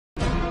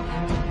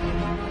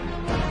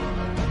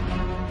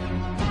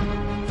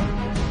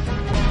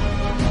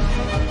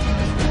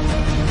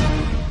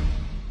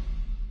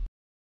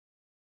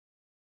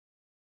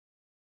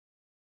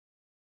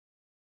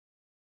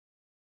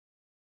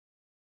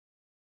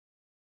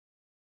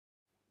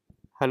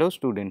Hello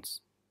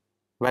students,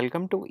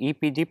 welcome to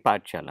EPG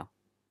Pathshala.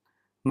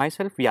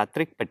 Myself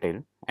Yatrik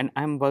Patel and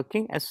I am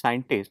working as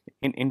scientist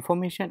in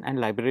Information and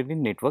Library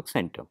Network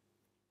Center.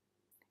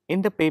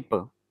 In the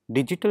paper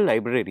Digital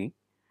Library,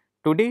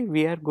 today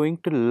we are going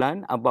to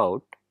learn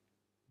about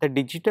the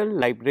digital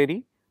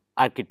library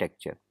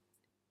architecture.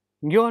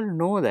 You all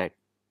know that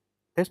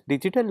this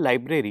digital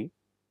library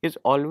is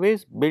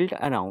always built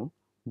around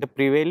the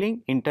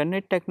prevailing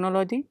internet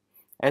technology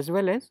as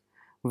well as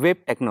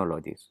web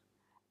technologies,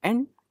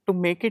 and to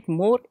make it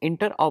more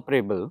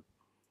interoperable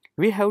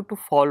we have to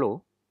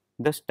follow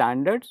the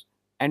standards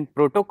and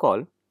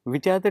protocol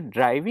which are the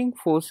driving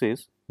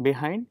forces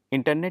behind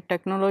internet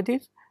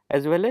technologies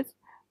as well as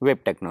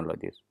web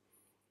technologies.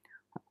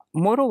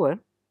 Moreover,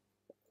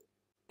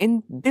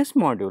 in this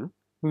module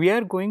we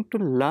are going to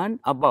learn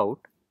about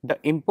the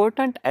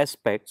important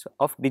aspects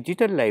of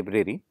digital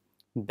library,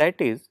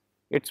 that is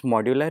its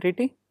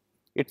modularity,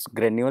 its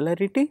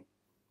granularity,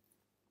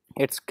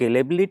 its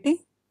scalability,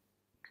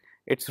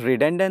 its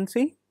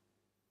redundancy,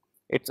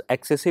 its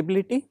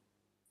accessibility,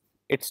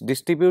 its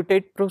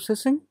distributed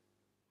processing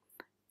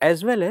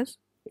as well as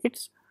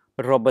its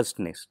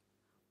robustness.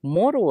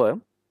 Moreover,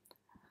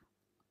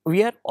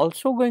 we are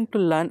also going to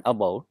learn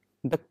about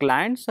the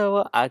client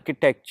server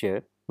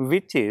architecture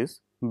which is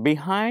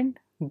behind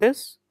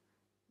this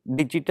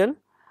digital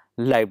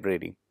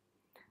library.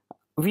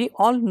 We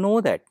all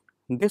know that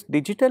this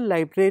digital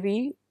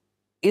library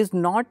is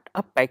not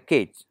a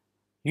package.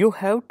 You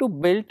have to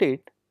build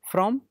it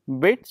from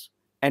bits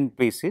and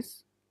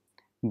pieces,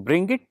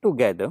 bring it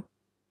together,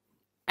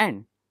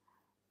 and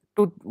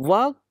to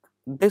work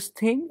this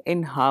thing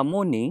in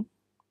harmony,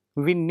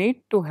 we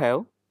need to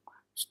have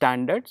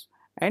standards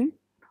and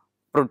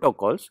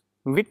protocols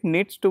which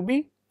needs to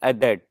be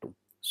adhered to.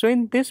 So,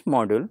 in this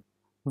module,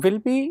 we will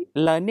be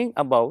learning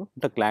about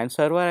the client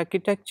server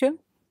architecture,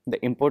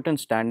 the important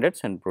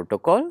standards and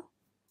protocol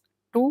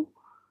to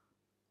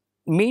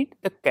meet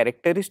the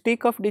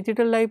characteristic of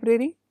digital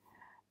library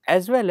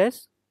as well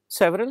as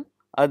several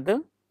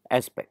other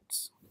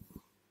aspects.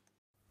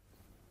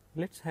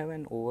 Let us have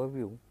an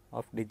overview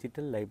of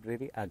digital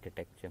library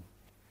architecture.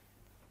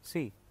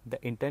 See,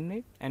 the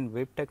internet and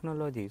web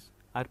technologies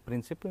are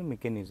principal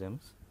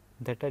mechanisms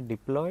that are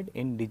deployed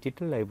in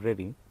digital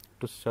library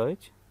to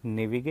search,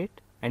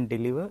 navigate and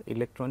deliver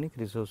electronic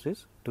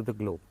resources to the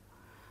globe.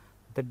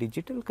 The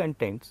digital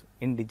contents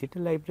in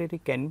digital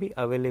library can be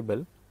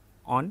available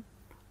on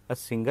a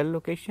single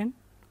location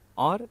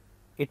or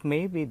it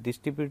may be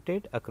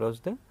distributed across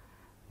the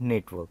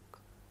network,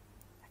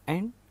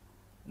 and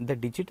the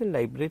digital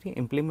library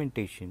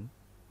implementation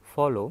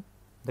follow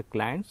the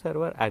client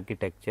server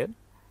architecture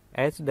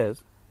as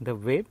does the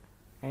web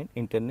and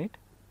internet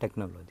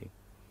technology.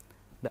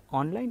 The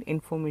online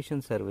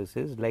information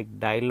services like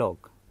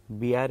Dialog,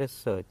 BRS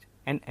Search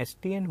and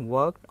STN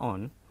worked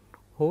on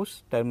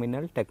host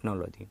terminal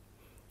technology,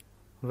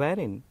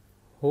 wherein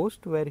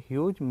hosts were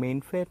huge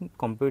mainframe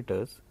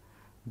computers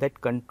that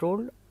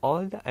controlled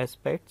all the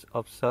aspects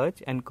of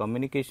search and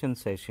communication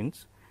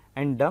sessions,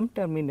 and dumb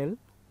terminal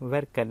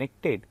were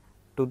connected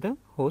to the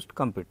host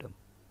computer.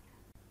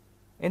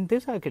 In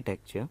this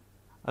architecture,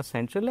 a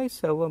centralized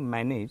server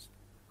managed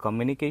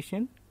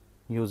communication,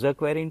 user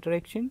query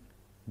interaction,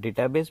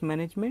 database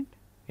management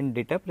and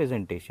data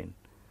presentation.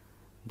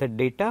 The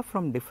data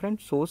from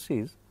different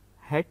sources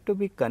had to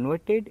be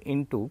converted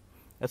into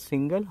a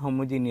single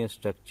homogeneous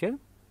structure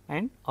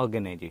and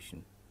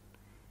organization.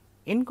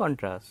 In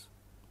contrast,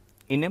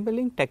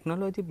 enabling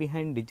technology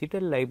behind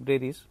digital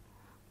libraries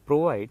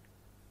provide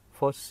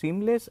for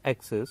seamless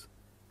access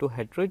to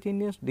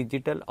heterogeneous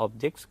digital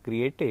objects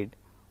created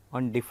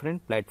on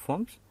different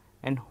platforms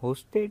and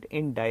hosted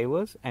in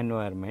diverse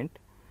environment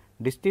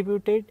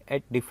distributed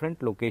at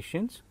different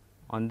locations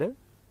on the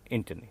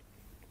internet.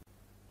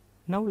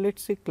 Now let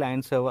us see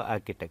client server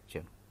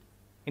architecture.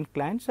 In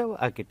client server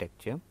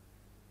architecture,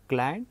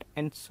 client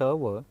and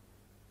server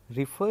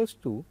refers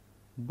to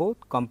both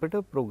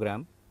computer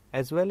program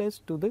as well as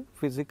to the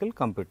physical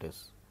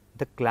computers.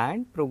 The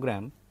client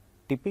program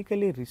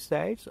typically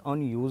resides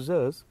on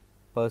user's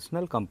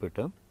personal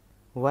computer,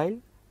 while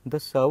the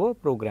server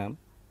program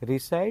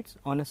resides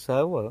on a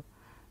server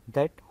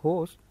that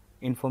hosts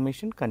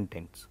information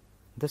contents.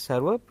 The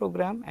server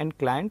program and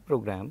client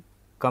program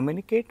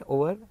communicate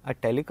over a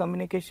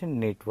telecommunication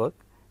network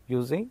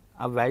using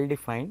a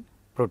well-defined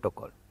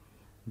protocol.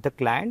 The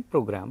client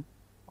program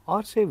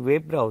or say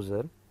web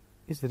browser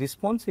is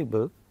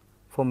responsible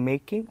for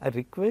making a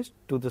request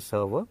to the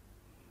server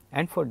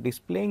and for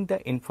displaying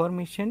the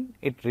information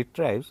it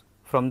retrieves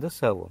from the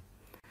server.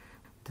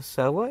 The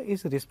server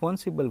is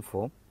responsible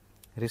for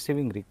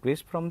receiving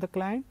requests from the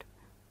client,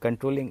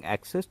 controlling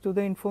access to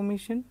the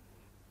information,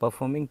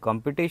 performing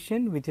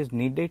computation which is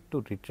needed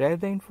to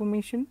retrieve the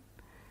information,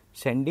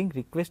 sending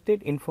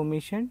requested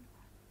information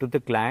to the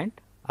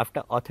client after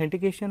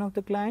authentication of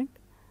the client,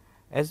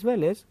 as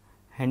well as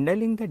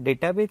handling the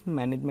database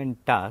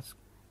management task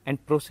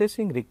and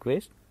processing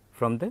requests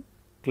from the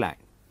client.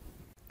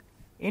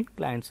 In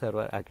client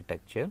server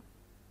architecture,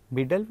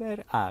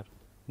 middleware are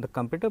the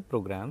computer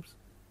programs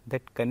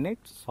that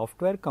connects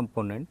software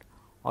component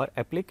or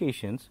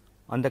applications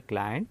on the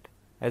client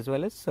as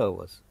well as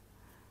servers.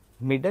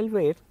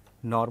 Middleware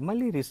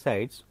normally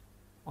resides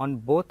on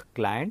both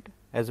client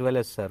as well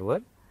as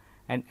server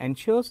and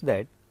ensures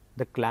that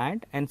the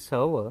client and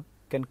server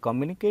can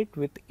communicate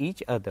with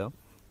each other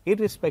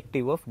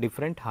irrespective of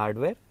different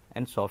hardware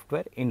and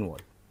software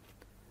involved.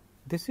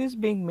 This is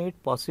being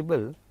made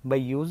possible by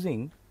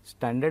using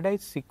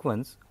standardized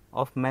sequence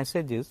of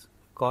messages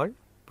called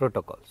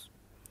protocols.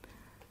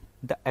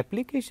 The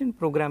application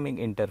programming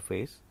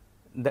interface,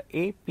 the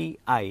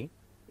API,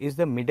 is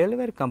the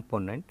middleware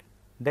component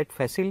that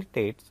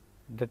facilitates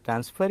the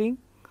transferring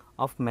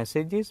of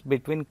messages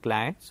between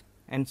clients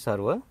and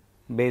server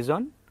based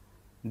on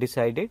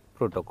decided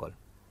protocol.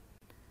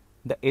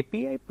 The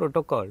API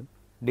protocol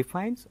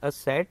defines a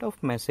set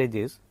of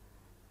messages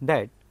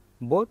that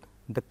both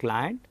the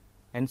client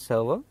and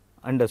server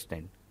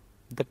understand.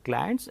 The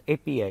client's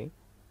API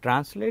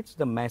translates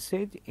the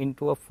message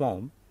into a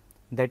form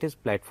that is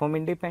platform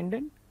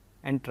independent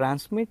and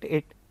transmit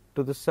it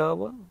to the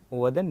server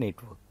over the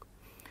network.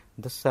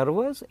 The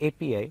server's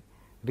API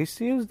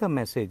receives the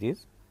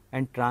messages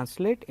and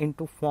translate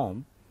into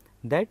form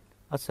that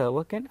a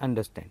server can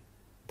understand.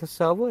 The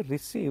server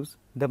receives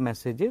the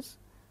messages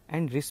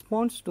and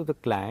responds to the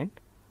client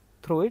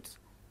through its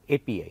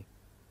API.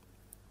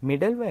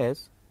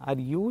 Middlewares are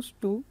used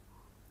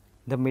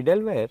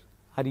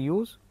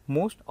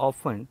most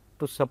often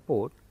to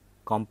support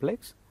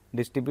complex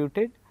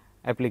distributed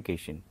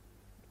application.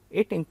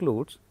 It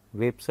includes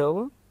web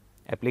server,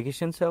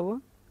 application server,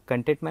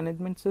 content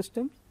management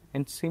systems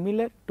and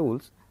similar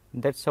tools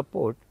that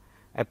support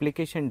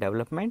application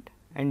development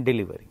and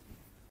delivery.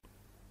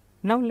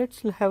 Now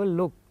let's have a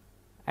look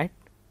at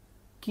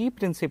key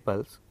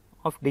principles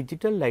of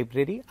digital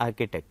library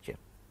architecture.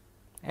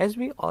 As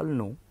we all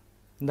know,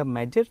 the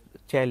major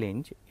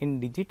challenge in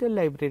digital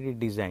library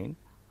design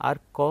are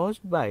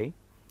caused by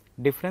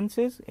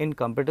differences in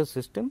computer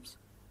systems,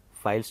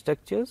 file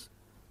structures,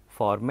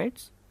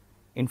 formats,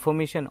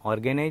 information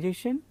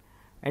organization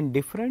and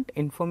different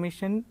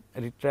information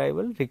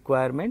retrieval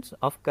requirements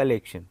of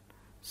collection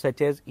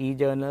such as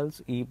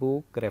e-journals,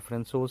 e-book,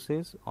 reference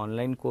sources,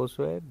 online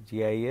courseware,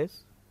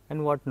 GIS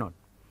and whatnot.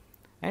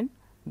 And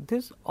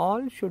this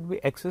all should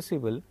be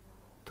accessible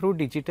through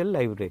digital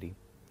library.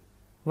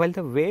 While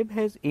the web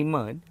has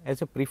emerged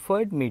as a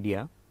preferred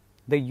media,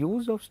 the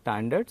use of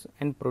standards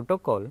and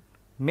protocol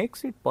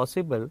makes it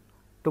possible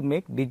to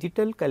make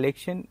digital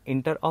collection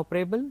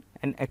interoperable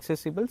and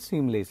accessible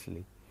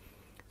seamlessly.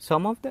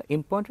 Some of the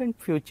important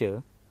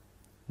features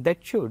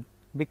that should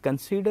be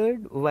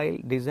considered while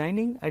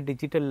designing a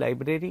digital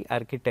library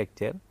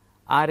architecture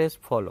are as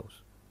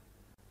follows.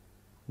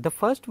 The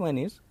first one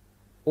is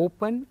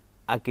open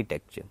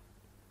architecture.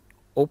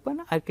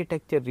 Open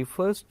architecture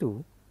refers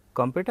to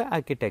computer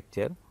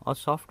architecture or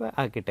software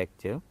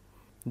architecture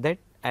that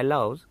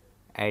allows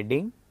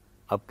adding,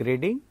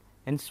 upgrading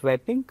and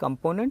swapping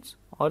components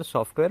or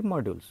software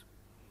modules.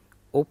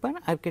 Open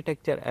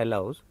architecture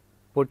allows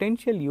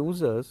potential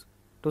users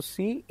to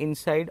see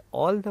inside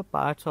all the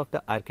parts of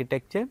the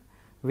architecture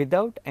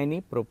without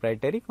any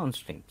proprietary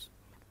constraints.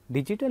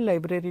 Digital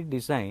library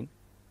design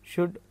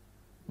should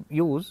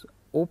use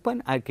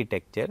open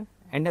architecture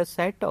and a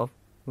set of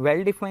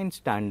well-defined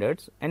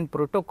standards and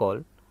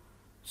protocol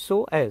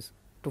so as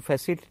to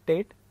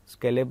facilitate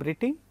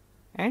scalability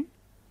and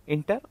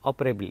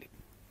interoperability.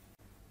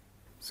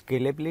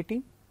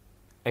 Scalability,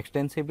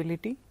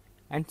 extensibility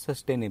and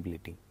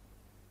sustainability.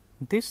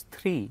 These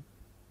three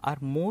are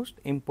most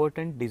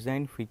important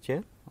design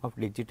feature of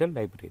digital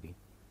library.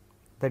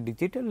 The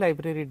digital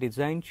library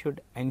design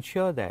should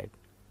ensure that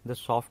the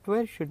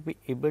software should be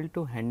able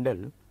to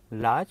handle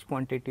large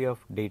quantity of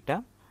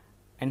data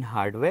and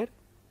hardware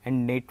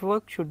and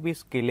network should be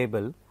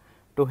scalable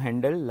to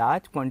handle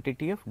large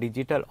quantity of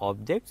digital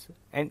objects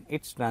and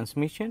its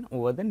transmission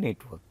over the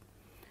network.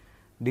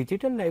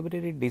 Digital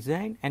library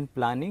design and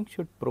planning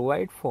should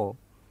provide for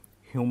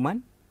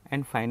human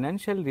and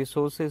financial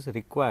resources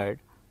required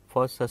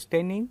for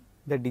sustaining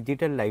the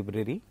digital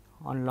library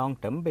on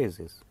long-term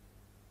basis.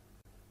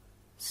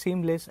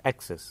 Seamless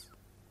access.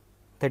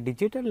 The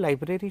digital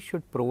library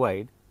should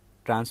provide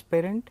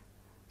transparent,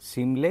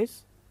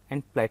 seamless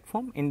and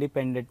platform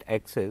independent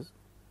access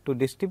to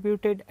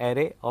distributed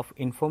array of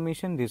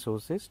information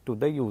resources to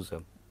the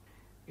user.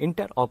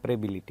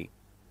 Interoperability.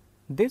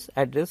 This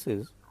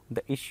addresses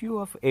the issue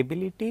of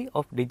ability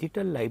of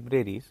digital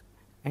libraries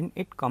and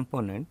its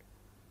component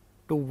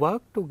to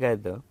work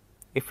together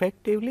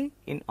effectively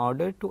in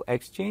order to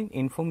exchange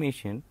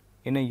information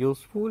in a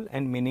useful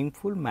and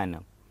meaningful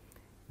manner.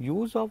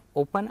 Use of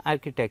open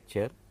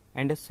architecture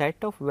and a set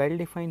of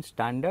well-defined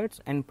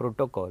standards and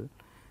protocol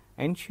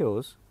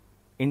ensures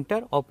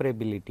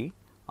interoperability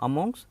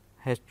amongst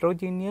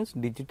heterogeneous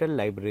digital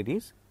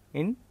libraries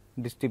in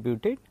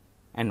distributed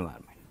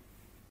environment.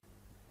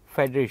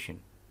 Federation.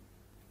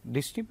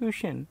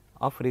 Distribution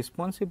of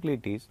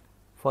responsibilities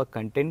for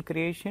content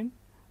creation,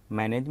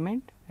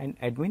 management and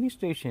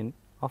administration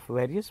of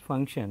various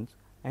functions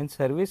and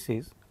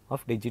services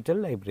of digital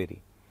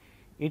library.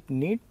 it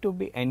needs to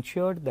be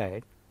ensured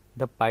that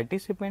the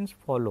participants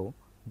follow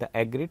the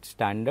agreed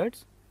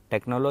standards,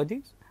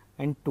 technologies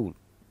and tools.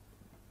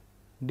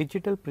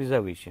 Digital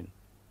preservation.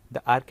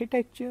 The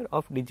architecture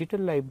of digital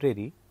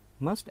library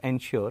must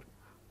ensure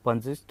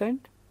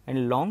consistent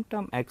and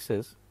long-term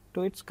access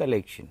to its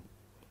collection.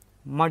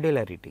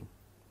 Modularity.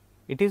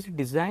 It is a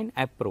design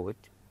approach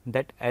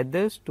that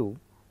adheres to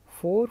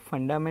four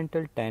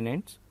fundamental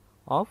tenets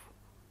of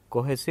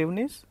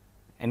cohesiveness,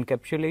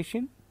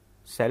 encapsulation,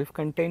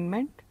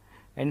 self-containment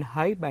and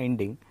high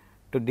binding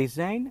to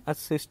design a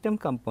system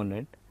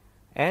component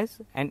as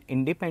an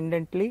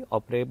independently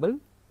operable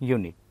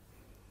unit.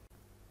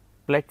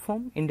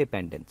 Platform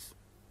independence.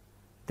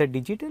 The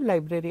digital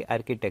library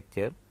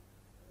architecture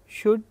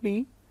should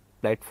be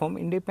platform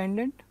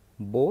independent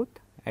both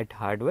at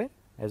hardware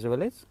as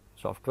well as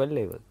software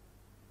level.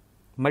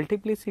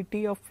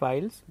 Multiplicity of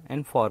files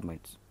and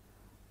formats.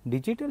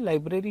 Digital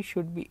library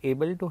should be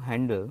able to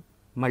handle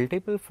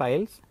multiple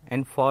files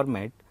and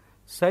format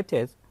such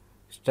as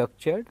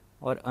structured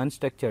or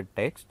unstructured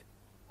text,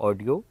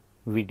 audio,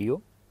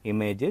 video,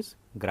 images,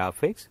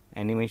 graphics,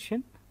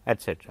 animation,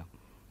 etc.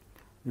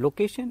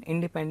 Location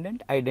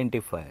independent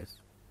identifiers.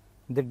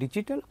 The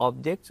digital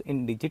objects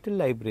in digital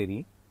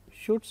library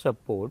should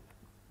support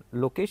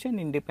location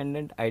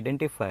independent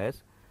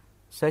identifiers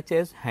such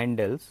as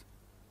handles,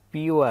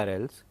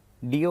 PURLs,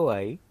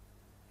 DOI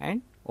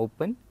and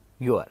open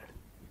URL.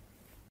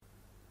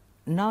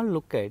 Now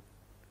look at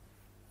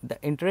the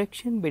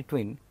interaction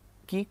between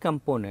key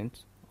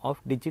components of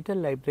digital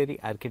library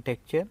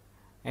architecture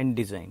and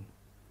design.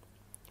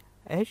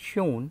 As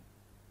shown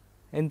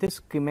in the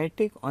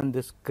schematic on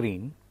the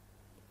screen,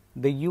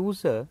 the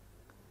user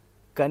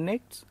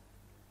connects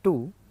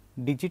to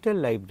digital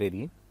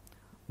library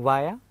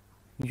via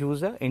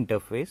user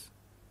interface.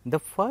 The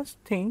first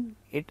thing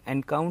it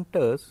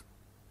encounters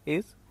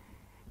is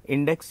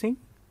indexing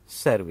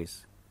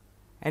service,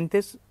 and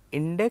these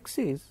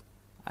indexes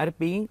are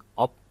being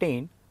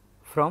obtained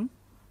from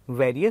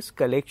various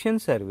collection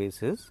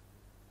services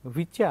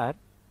which are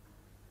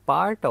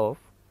part of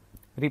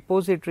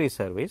repository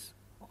service,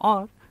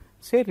 or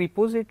say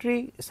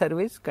repository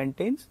service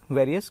contains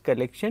various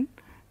collection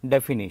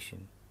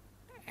definition,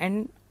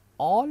 and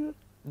all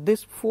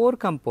these four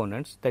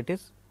components, that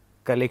is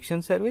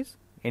collection service,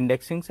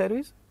 indexing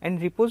service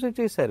and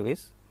repository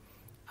service,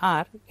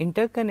 are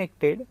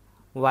interconnected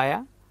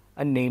via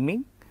a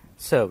naming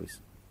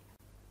service.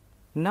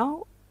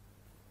 Now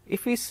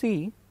if we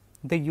see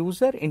the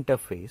user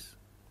interface,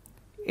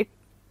 it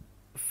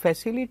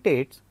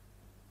facilitates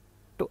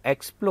to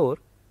explore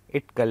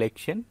its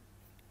collection,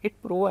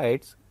 it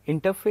provides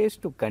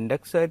interface to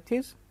conduct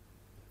searches,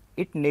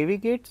 it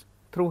navigates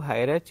through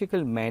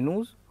hierarchical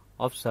menus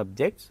of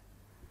subjects,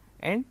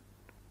 and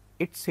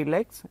it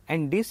selects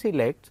and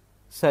deselects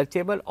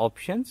searchable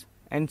options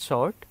and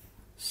sort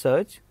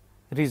search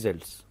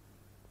results.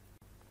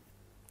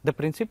 The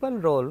principal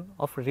role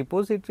of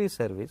repository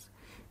service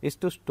is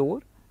to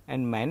store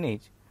and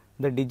manage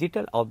the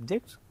digital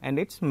objects and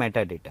its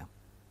metadata.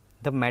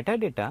 The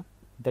metadata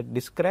that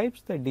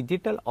describes the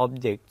digital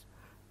objects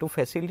to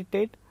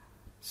facilitate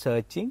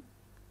searching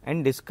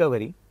and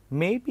discovery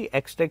may be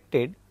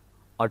extracted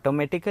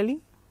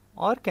automatically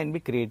or can be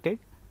created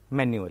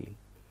manually.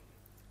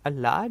 A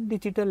large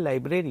digital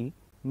library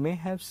may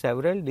have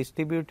several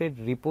distributed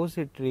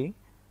repositories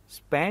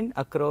spanned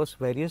across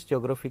various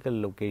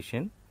geographical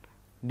locations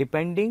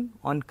depending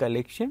on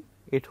collection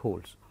it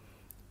holds.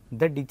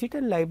 The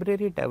digital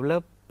library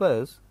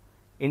developers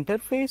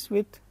interface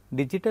with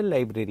digital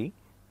library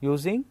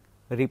using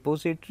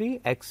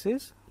repository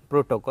access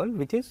protocol,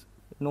 which is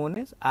known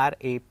as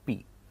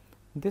RAP.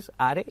 This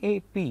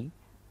RAP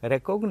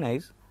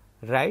recognizes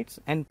rights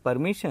and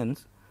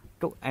permissions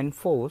to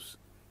enforce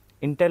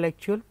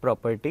intellectual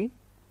property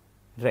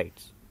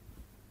rights.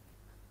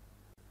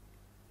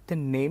 The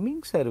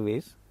naming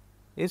service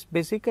is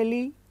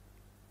basically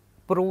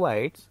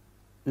provides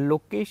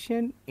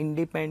location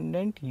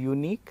independent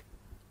unique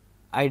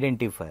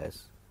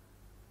identifiers.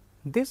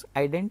 These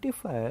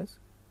identifiers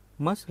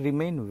must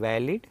remain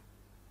valid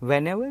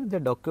whenever the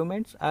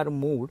documents are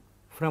moved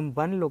from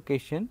one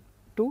location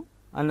to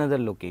another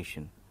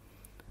location.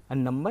 A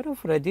number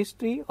of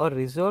registry or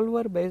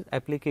resolver based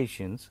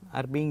applications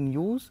are being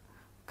used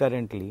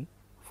currently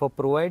for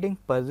providing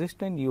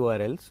persistent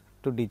URLs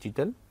to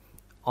digital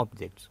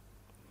objects.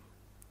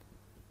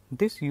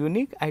 These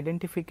unique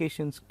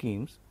identification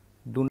schemes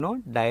do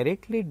not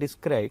directly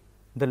describe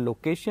the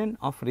location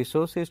of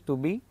resources to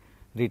be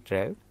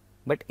retrieved,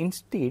 but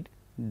instead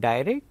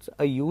directs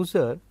a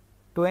user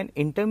to an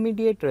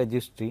intermediate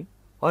registry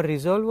or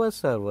resolver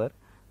server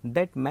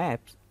that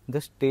maps the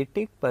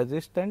static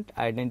persistent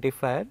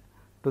identifier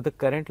to the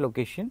current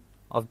location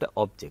of the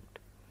object.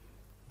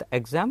 The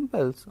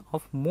examples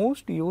of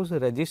most used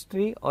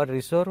registry or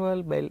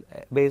resolver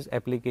based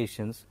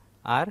applications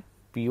are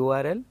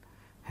PURL,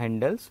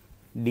 handles,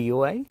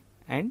 DOI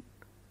and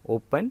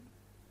open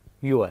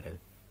URL.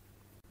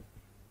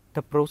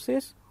 The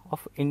process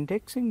of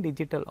indexing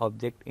digital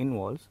object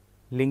involves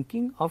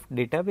linking of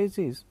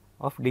databases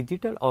of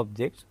digital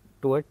objects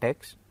to a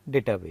text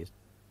database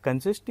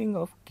consisting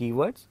of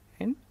keywords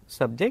and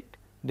subject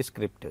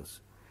descriptors.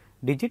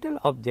 Digital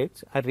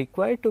objects are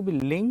required to be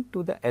linked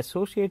to the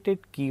associated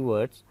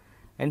keywords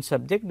and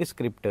subject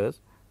descriptors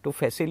to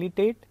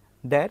facilitate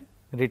their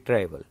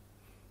retrieval.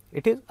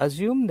 It is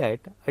assumed that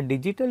a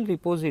digital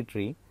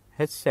repository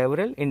has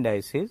several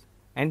indices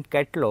and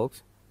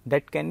catalogs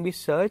that can be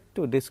searched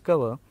to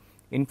discover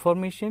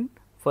information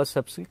for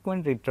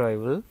subsequent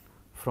retrieval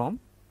from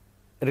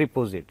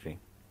repository.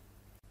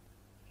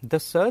 The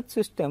search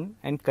system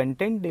and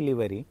content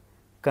delivery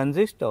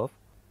consist of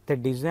the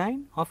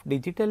design of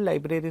digital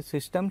library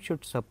system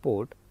should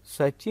support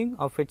searching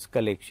of its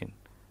collection.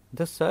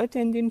 The search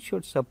engine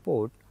should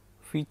support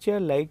features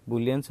like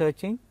Boolean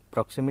searching,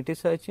 proximity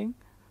searching,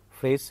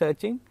 phrase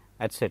searching,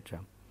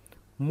 etc.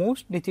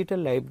 Most digital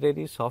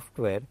library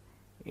software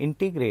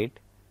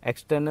integrate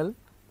external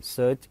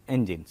search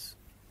engines.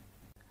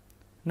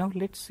 Now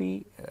let's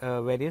see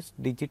various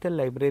digital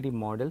library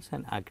models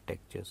and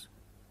architectures.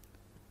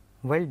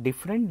 While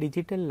different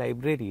digital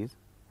libraries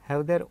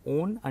have their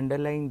own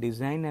underlying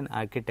design and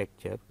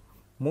architecture,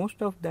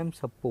 most of them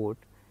support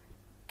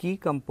key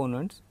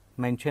components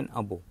mentioned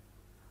above.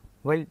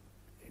 While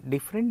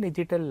different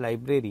digital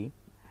libraries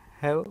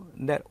have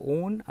their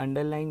own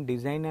underlying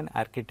design and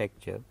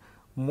architecture,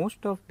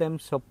 most of them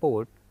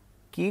support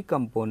key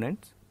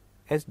components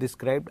as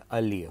described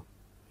earlier.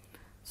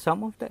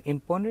 Some of the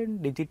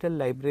important digital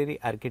library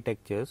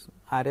architectures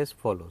are as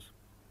follows.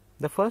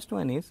 The first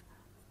one is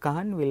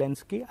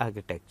Kahn-Wilansky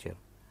architecture.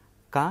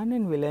 Kahn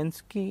and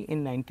Wilansky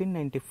in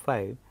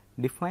 1995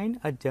 defined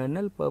a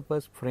general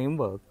purpose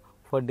framework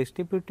for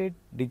distributed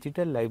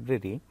digital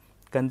library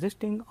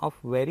consisting of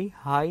very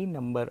high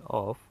number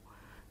of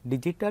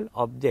digital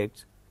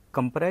objects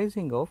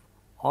comprising of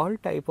all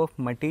type of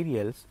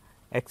materials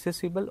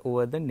accessible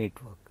over the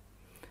network.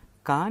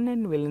 Kahn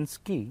and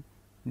Wilansky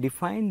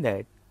defined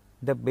that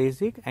the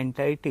basic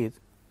entities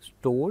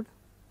stored,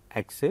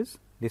 accessed,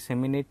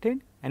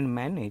 disseminated and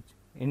managed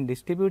in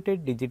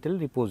distributed digital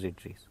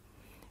repositories.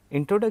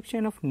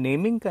 Introduction of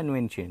naming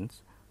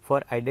conventions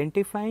for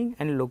identifying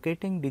and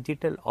locating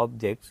digital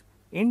objects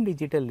in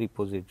digital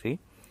repository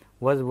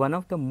was one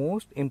of the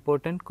most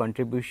important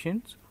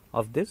contributions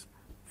of this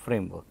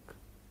framework.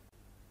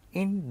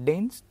 In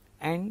DENST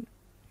and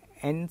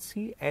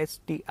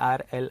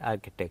NCSTRL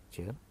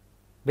architecture,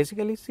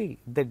 basically see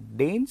the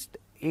DENST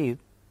is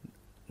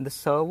the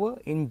server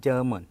in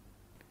German.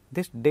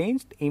 This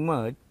DENST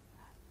emerged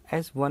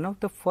as one of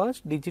the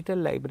first digital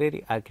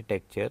library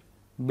architecture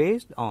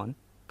based on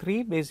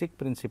three basic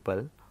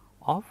principles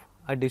of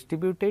a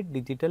distributed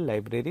digital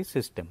library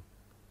system,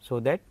 so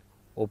that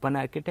open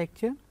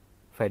architecture,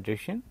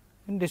 federation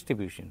and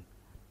distribution.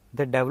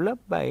 The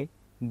developed by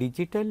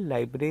Digital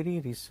Library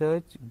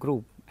Research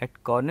Group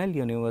at Cornell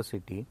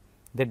University,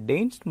 the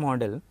DENST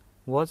model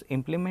was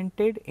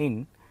implemented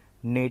in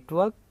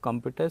Network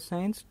Computer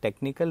Science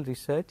Technical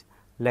Research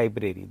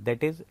Library,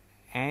 that is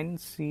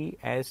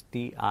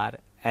NCSTRL,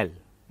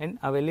 and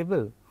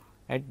available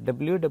at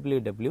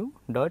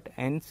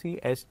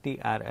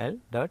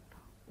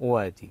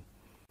www.ncstrl.org.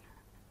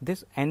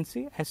 This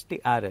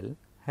NCSTRL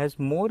has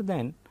more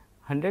than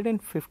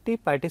 150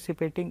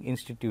 participating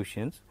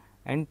institutions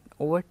and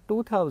over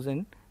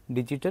 2000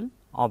 digital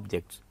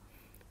objects.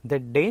 The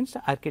DENST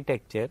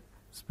architecture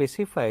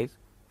specifies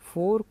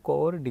 4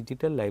 core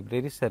digital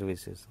library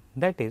services,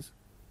 that is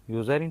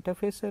user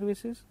interface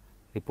services,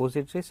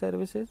 repository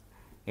services,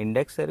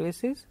 index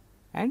services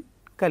and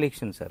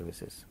collection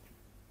services.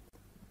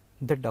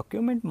 The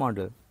document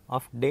model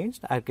of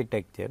DENST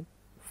architecture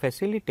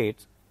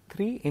facilitates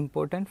 3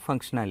 important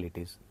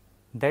functionalities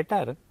that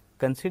are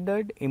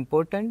considered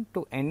important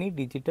to any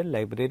digital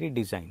library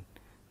design.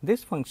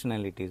 These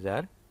functionalities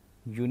are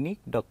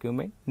unique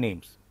document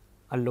names,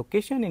 a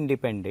location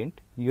independent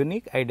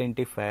unique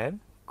identifier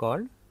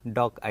called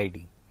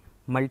DocID,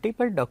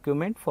 multiple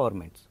document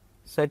formats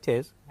such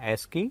as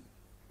ASCII,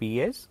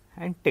 PS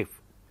and TIFF,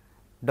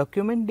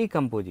 document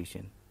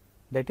decomposition,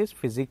 that is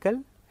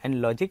physical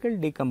and logical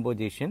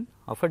decomposition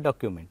of a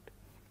document,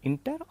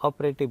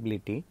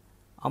 interoperability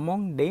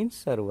among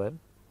DENST server.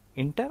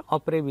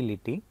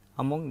 Interoperability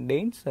among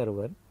DENST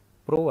server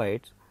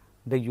provides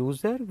the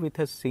user with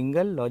a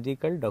single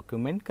logical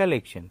document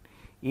collection,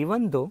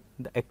 even though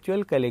the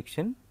actual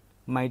collection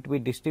might be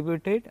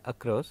distributed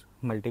across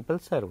multiple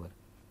servers.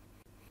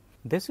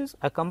 This is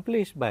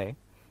accomplished by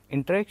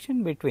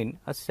interaction between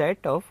a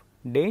set of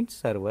DENST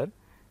server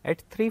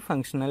at 3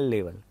 functional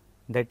level,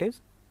 that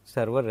is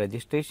server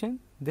registration.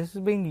 This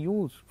is being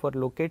used for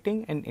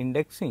locating and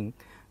indexing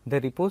the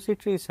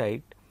repository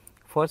site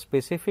for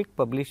specific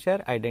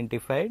publisher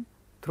identified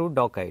through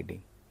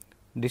DocID,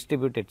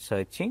 distributed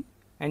searching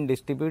and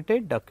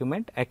distributed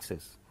document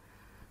access.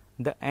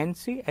 The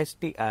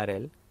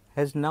NCSTRL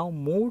has now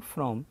moved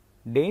from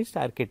DENST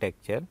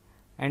architecture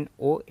and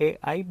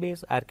OAI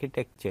based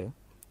architecture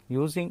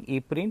using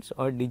ePrints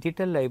or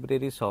digital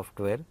library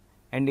software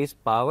and is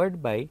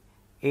powered by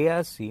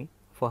ARC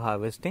for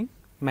harvesting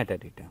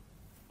metadata.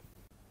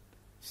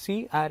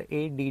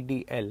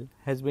 CRADDL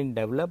has been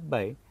developed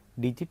by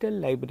Digital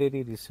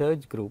Library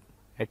Research Group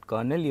at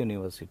Cornell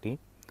University.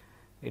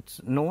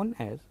 It's known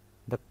as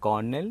the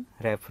Cornell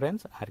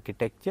Reference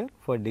Architecture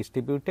for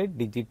Distributed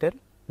Digital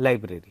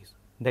Libraries,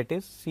 that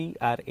is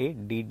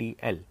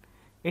CRADDL.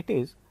 It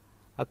is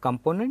a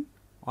component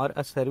or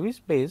a service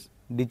based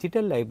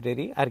digital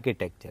library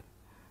architecture.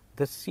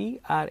 The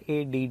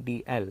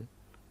CRADDL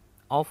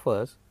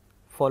offers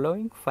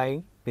following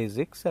 5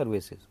 basic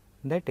services,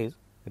 that is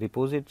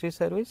repository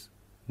service,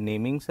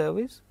 naming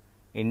service,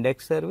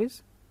 index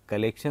service,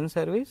 collection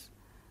service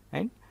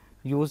and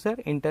user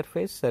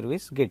interface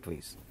service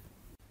gateways.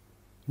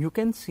 You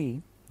can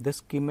see the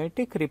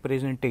schematic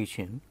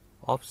representation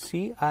of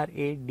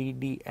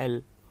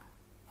CRADDL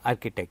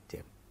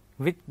architecture,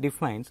 which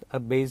defines a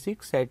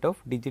basic set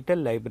of digital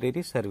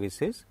library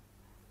services,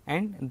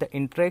 and the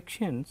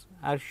interactions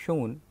are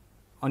shown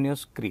on your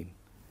screen.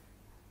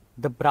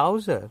 The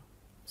browser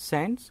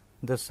sends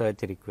the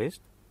search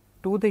request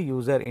to the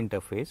user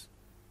interface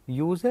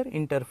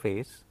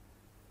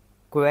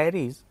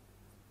queries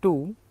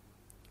to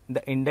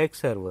the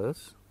index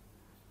servers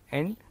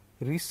and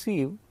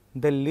receive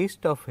the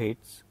list of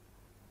hits.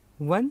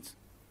 Once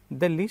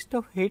the list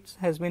of hits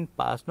has been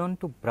passed on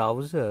to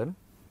browser,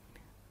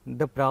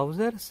 the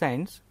browser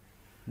sends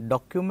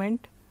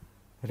document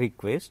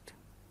request.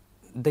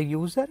 The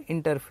user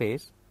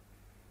interface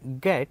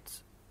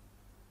gets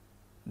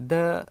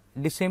the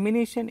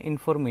dissemination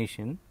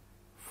information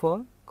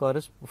from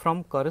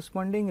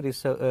corresponding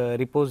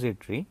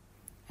repository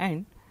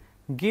and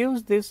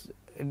gives this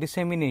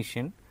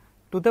dissemination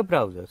to the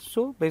browser.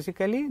 So,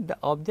 basically the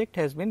object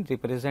has been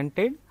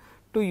represented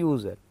to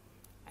user,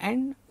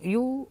 and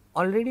you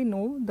already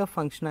know the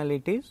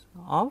functionalities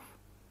of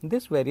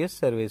this various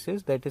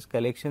services, that is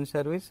collection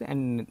service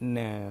and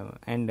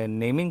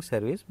naming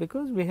service,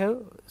 because we have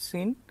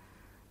seen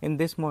in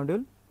this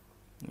module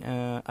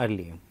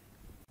earlier.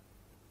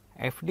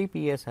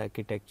 FDPS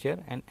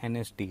architecture and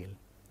NSDL.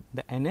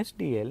 The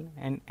NSDL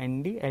and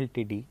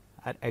NDLTD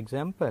are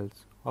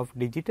examples of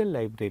digital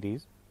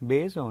libraries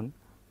based on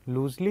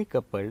loosely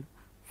coupled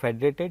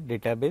federated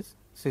database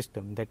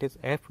system, that is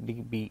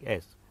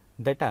FDBS,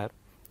 that are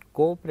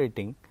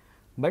cooperating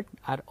but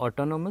are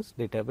autonomous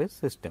database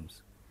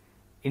systems.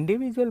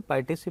 Individual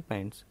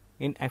participants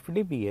in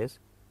FDBS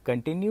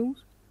continue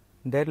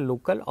their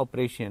local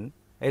operation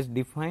as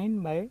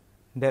defined by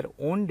their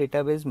own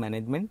database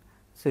management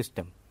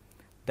system.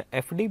 The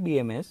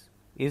FDBMS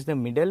is the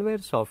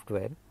middleware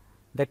software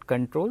that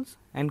controls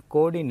and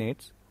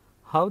coordinates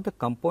how the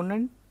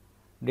component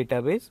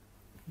database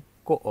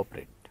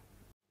cooperate.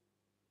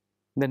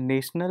 The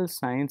National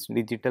Science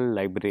Digital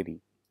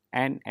Library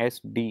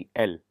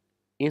 (NSDL)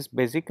 is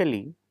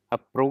basically a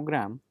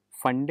program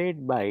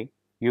funded by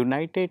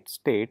United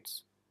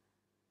States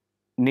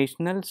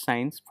National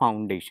Science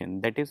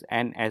Foundation, that is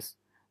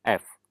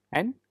NSF,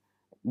 and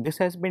this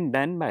has been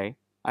done by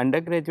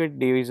undergraduate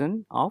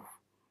division of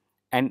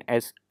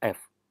NSF.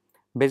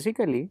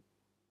 Basically,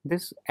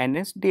 this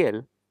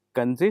NSDL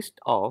consists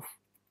of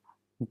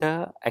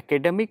the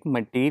academic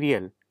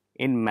material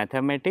in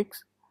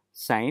mathematics,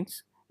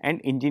 science and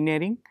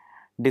engineering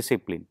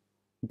discipline.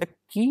 The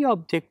key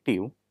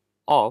objective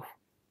of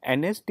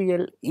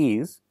NSDL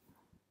is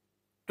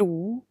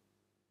to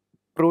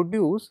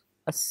produce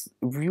a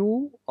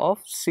view of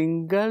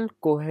single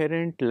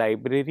coherent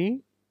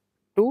library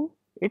to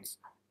its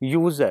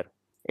user.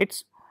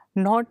 It's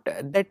not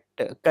that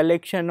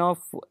collection of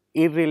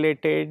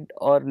irrelated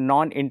or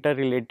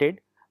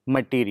non-interrelated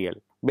material.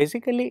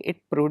 Basically,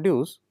 it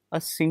produces a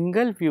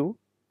single view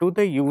to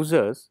the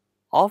users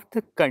of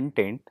the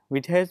content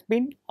which has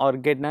been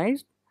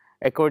organized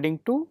according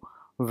to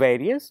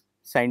various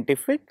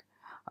scientific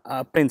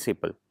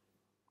principles.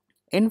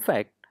 In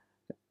fact,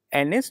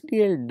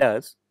 NSDL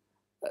does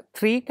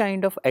 3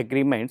 kind of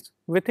agreements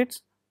with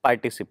its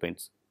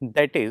participants,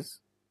 that is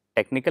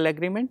technical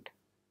agreement,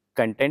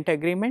 content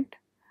agreement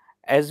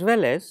as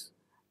well as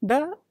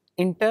the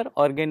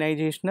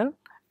inter-organizational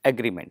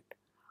agreement.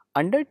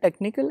 Under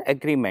technical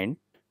agreement,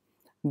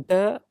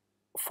 the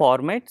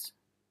formats,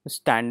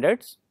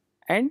 standards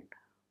and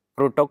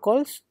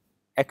protocols,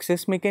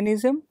 access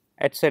mechanism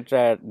etc.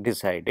 are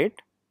decided.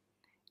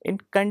 In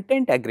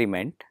content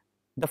agreement,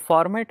 the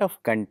format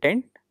of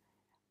content,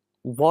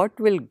 what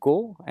will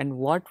go and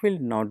what will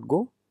not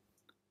go,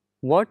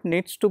 what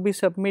needs to be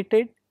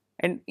submitted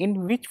and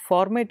in which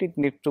format it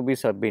needs to be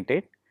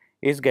submitted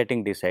is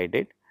getting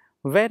decided,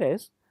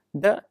 whereas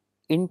the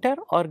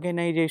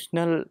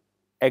inter-organizational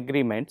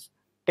agreements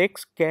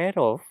takes care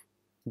of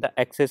the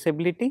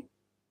accessibility,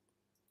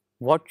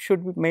 what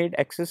should be made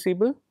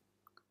accessible,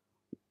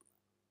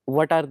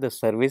 what are the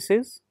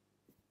services,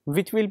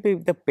 which will be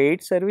the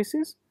paid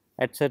services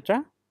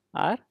etc.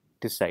 are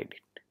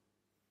decided.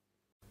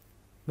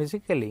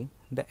 Basically,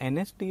 the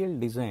NSDL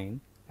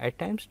design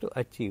attempts to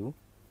achieve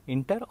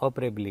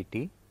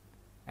interoperability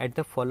at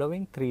the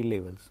following 3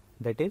 levels,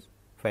 that is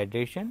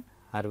federation,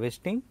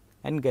 harvesting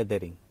and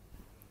gathering.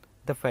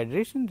 The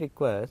federation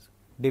requires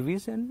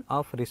division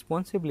of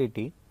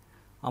responsibility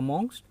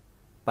amongst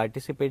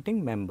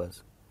participating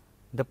members.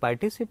 The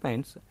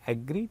participants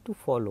agree to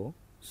follow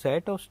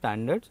set of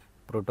standards,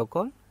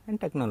 protocol and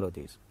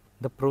technologies.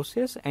 The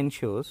process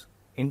ensures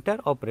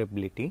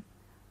interoperability,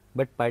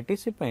 but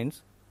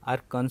participants are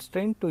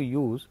constrained to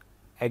use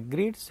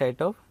agreed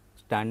set of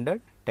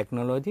standard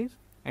technologies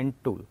and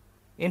tools.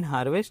 In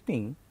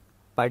harvesting,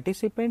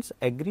 participants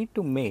agree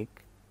to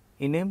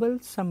enable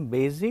some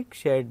basic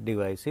shared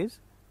devices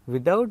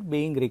without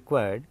being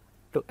required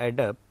to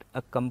adopt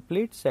a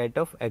complete set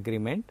of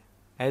agreement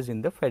as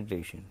in the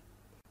federation.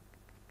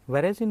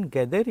 Whereas in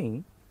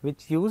gathering,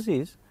 which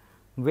uses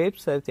web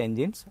search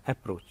engines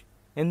approach.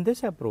 In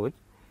this approach,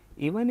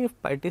 even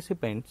if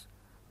participants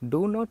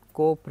do not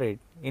cooperate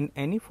in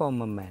any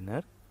formal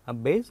manner, a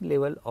base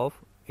level of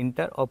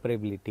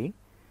interoperability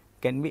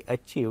can be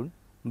achieved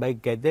by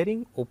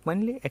gathering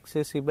openly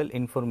accessible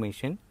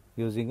information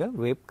using a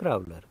web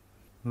crawler.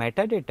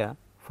 Metadata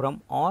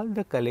from all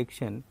the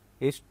collection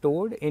is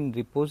stored in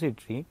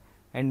repository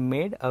and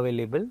made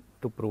available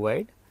to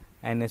provide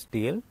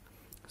NSDL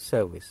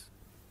service.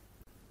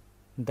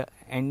 The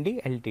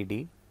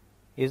NDLTD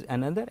is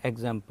another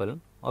example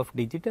of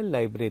digital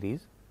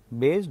libraries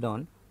based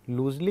on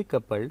loosely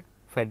coupled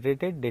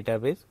federated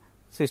database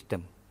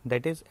system,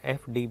 that is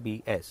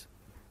FDBS.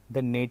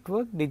 The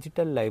Network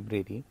Digital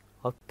Library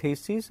of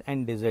Thesis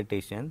and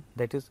Dissertation,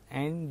 that is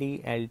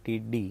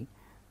NDLTD,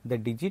 the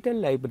Digital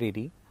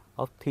Library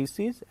of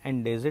Thesis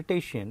and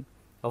Dissertation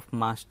of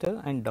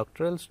master and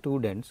doctoral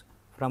students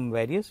from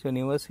various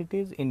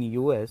universities in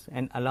US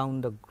and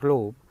around the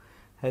globe,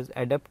 has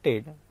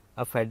adopted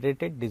a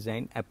federated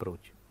design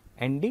approach.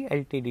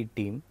 NDLTD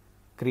team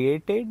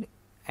created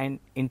an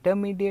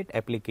intermediate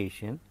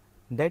application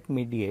that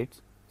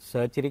mediates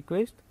search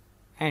requests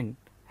and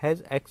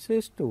has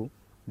access to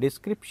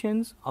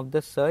descriptions of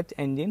the search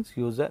engine's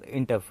user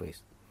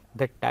interface,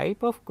 the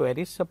type of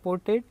queries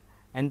supported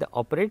and the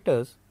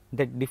operators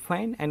that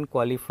define and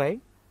qualify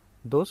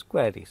those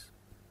queries.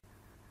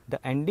 The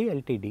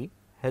NDLTD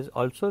has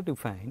also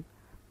defined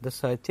the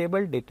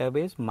searchable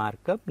database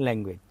markup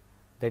language,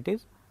 that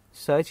is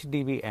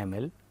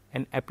SearchDBML,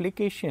 an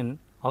application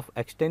of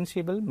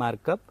extensible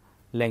markup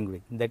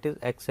language, that is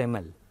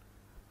XML,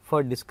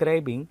 for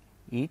describing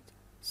each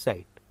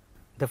site.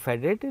 The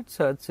federated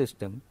search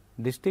system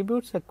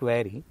distributes a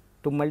query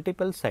to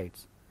multiple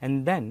sites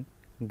and then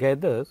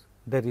gathers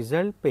the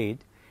result page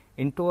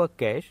into a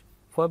cache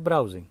for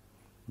browsing.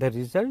 The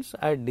results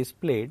are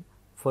displayed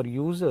for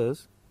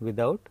users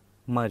without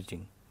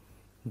merging.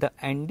 The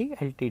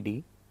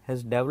NDLTD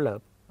has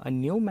developed a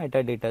new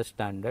metadata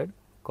standard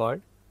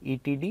called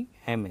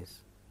ETD-MS,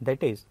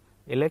 that is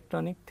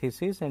Electronic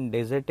Thesis and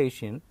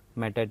Dissertation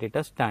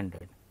Metadata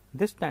Standard.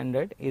 This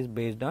standard is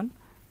based on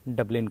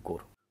Dublin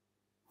Core.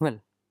 Well,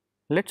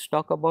 let's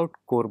talk about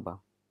CORBA.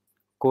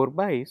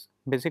 CORBA is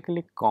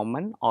basically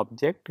Common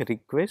Object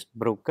Request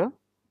Broker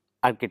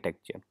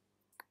Architecture.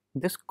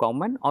 This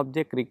Common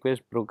Object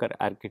Request Broker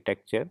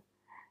Architecture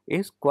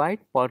is quite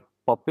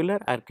popular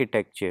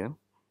architecture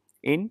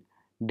in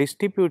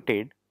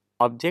distributed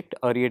object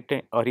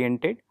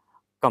oriented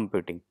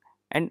computing.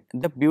 And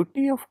the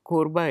beauty of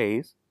CORBA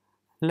is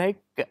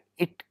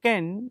it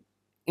can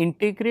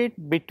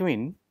integrate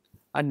between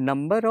a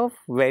number of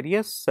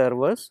various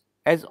servers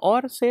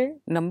or say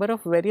number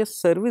of various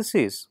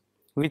services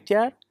which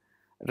are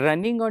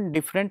running on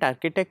different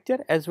architecture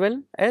as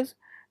well as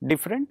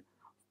different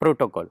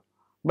protocol.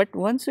 But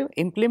once you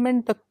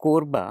implement the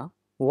CORBA,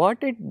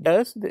 what it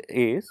does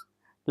is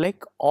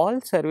all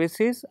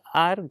services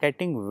are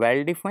getting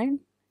well defined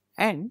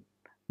and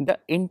the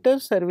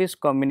inter-service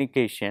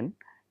communication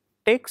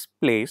takes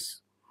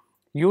place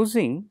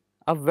using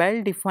a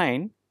well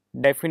defined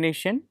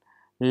definition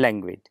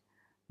language.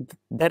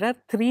 There are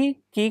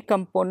three key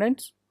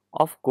components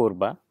of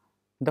CORBA.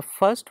 The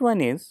first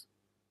one is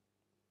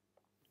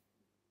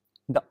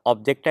the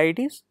object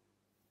IDs.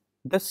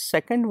 The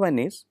second one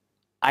is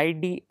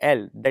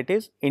IDL, that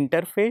is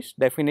interface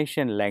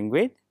definition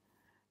language,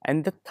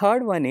 and the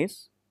third one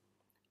is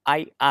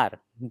IR,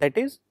 that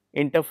is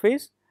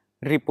interface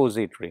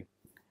repository.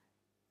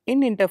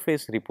 In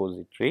interface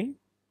repository,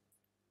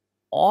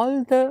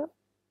 all the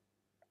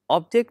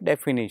object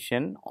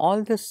definition,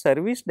 all the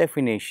service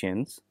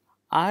definitions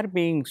are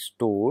being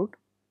stored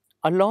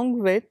along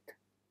with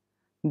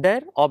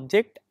their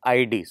object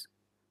IDs.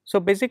 So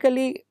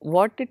basically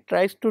what it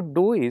tries to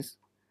do is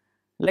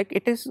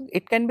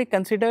it can be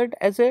considered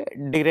as a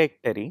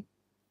directory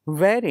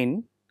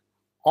wherein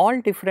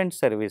all different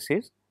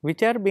services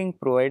which are being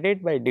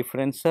provided by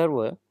different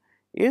server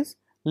is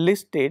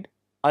listed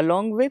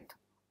along with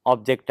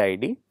object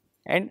ID,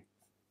 and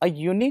a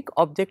unique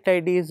object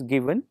ID is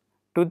given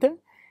to the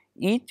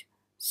each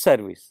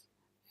service,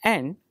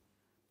 and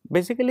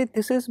basically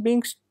this is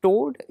being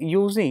stored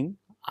using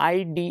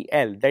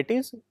IDL, that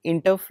is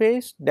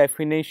interface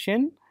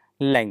definition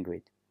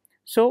language.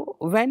 So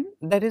when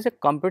there is a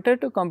computer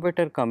to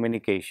computer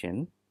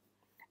communication,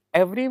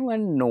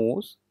 everyone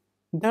knows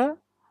the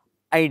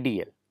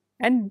IDL,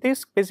 and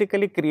this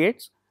basically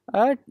creates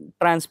a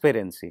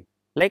transparency.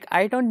 Like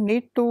I don't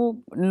need to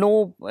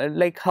know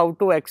like how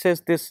to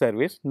access this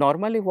service.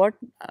 Normally what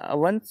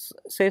once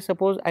say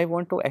suppose I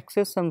want to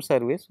access some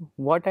service,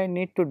 what I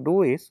need to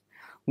do is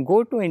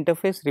go to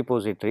interface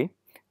repository,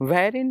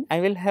 wherein I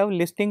will have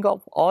listing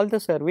of all the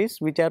service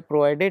which are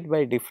provided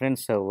by different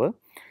server.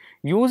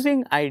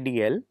 Using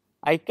IDL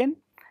I can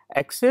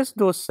access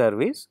those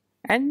service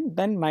and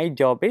then my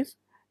job is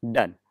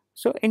done.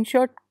 So in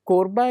short,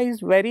 Corba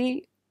is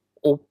very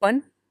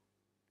open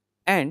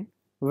and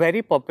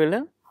very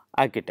popular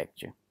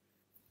architecture.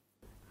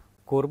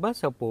 Corba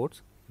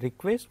supports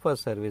request for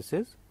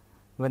services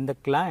when the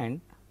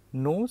client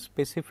no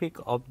specific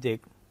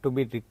object to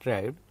be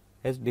retrieved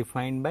as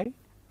defined by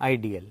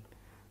IDL.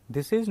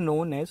 This is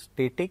known as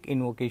static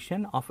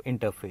invocation of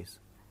interface,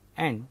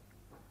 and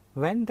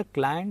when the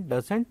client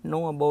doesn't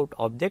know about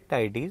object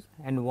IDs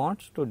and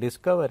wants to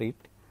discover it,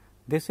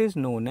 this is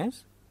known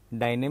as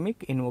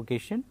dynamic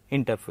invocation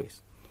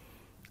interface.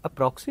 A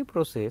proxy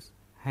process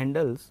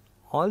handles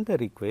all the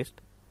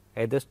requests,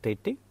 either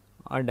static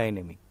or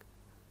dynamic.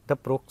 The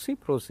proxy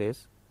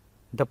process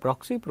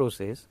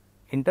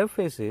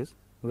interfaces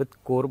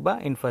with Corba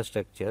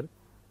infrastructure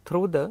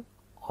through the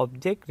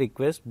object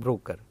request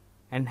broker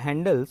and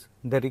handles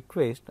the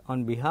request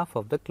on behalf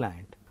of the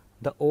client.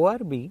 The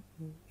ORB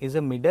is a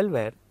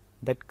middleware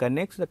that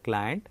connects the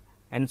client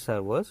and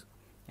servers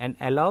and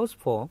allows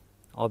for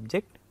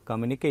object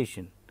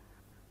communication.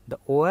 The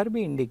ORB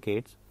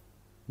indicates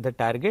the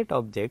target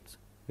objects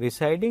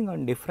residing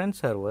on different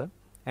server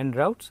and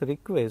routes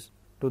requests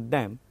to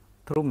them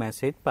through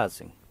message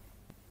passing.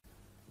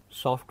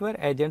 Software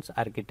Agents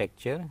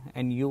Architecture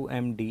and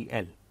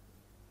UMDL.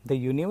 The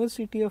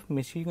University of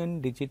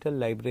Michigan Digital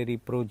Library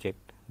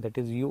Project, that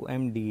is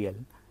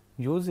UMDL,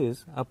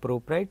 uses a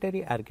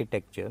proprietary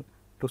architecture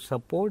to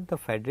support the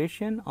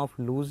federation of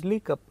loosely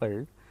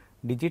coupled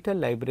digital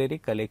library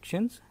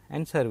collections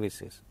and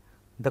services.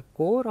 The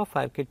core of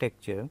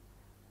architecture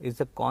is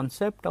the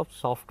concept of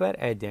software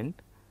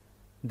agent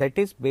that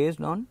is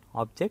based on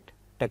object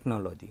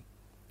technology.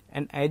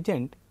 An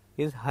agent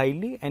is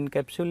highly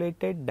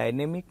encapsulated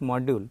dynamic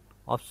module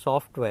of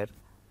software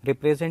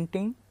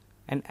representing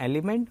an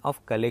element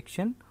of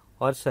collection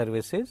or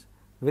services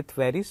with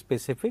very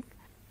specific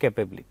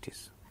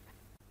capabilities.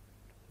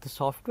 The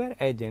software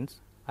agents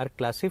are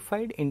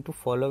classified into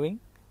following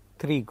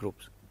three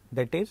groups,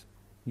 that is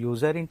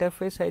user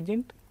interface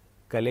agent,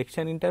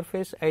 collection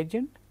interface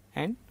agent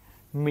and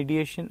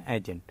mediation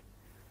agent.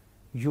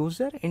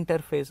 User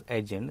interface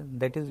agent,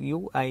 that is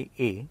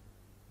UIA,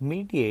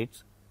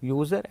 mediates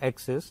user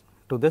access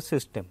to the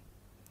system.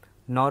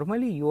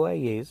 Normally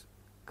UIAs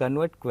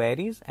convert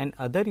queries and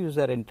other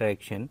user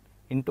interaction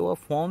into a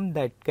form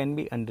that can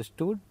be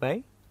understood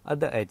by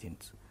other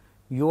agents.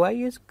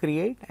 UIAs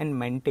create and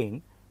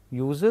maintain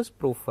users'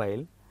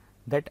 profile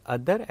that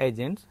other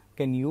agents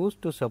can use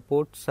to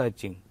support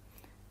searching.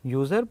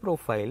 User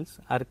profiles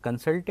are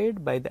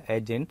consulted by the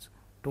agents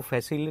to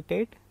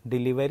facilitate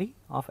delivery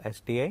of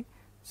STI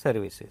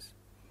services.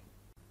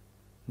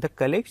 The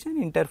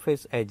collection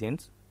interface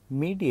agents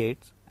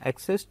mediates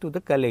access to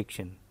the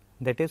collection,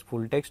 that is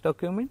full text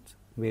documents,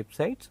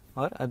 websites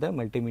or other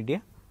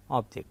multimedia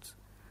objects.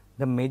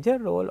 The major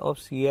role of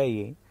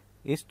CIA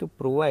is to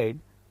provide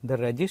the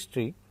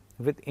registry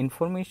with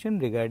information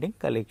regarding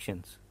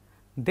collections.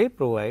 They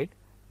provide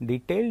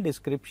detailed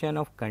description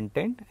of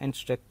content and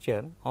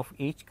structure of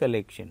each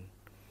collection.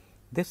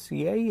 The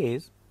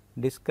CIAs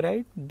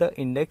describe the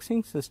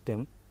indexing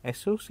system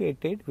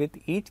associated with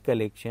each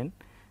collection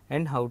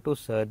and how to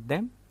search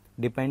them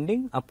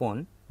depending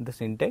upon the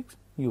syntax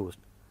used.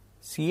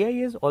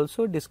 CIAs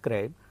also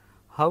describe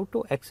how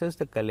to access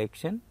the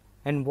collection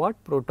and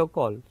what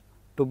protocol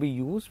to be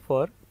used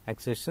for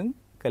accessing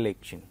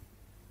collection.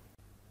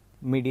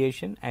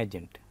 Mediation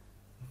agent.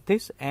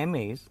 These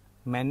MAs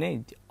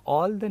manage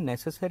all the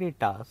necessary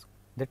tasks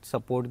that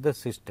support the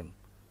system,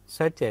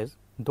 such as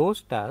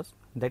those tasks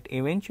that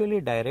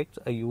eventually directs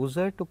a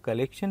user to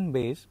collection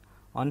based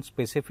on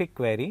specific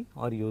query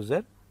or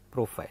user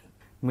profile.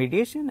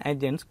 Mediation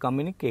agents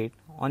communicate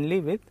only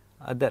with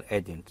other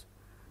agents.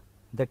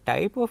 The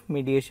type of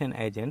mediation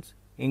agents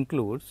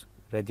includes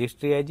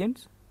registry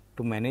agents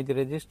to manage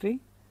registry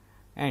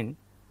and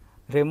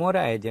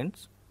remora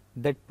agents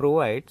that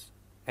provides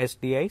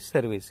SDI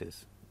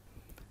services.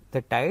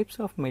 The types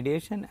of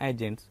mediation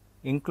agents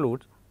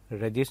include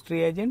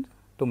registry agents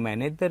to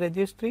manage the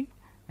registry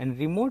and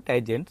remote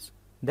agents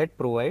that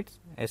provides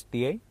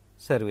SDI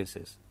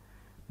services.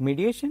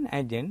 Mediation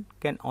agent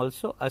can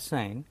also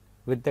assign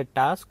with the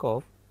task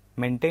of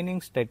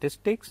maintaining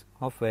statistics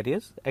of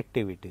various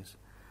activities.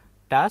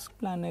 Task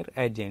planner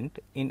agent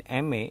in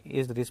MA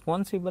is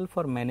responsible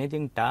for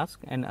managing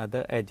tasks and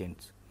other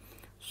agents.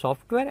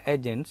 Software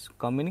agents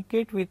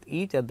communicate with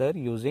each other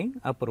using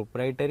a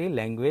proprietary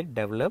language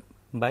developed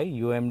by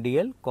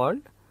UMDL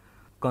called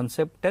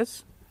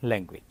Conceptus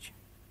language.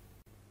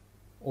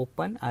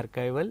 Open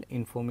Archival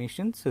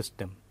Information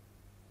System,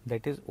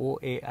 that is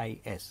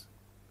OAIS.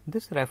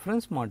 This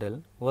reference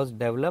model was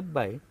developed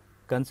by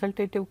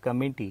Consultative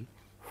Committee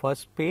for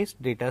Space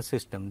Data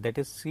System, that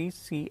is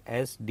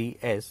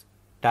CCSDS,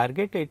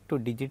 targeted to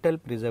digital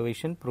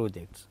preservation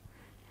projects.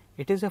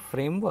 It is a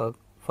framework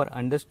for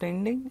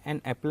understanding and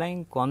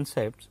applying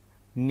concepts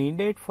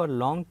needed for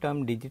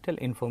long-term digital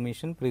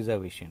information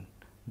preservation.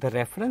 The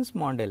reference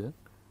model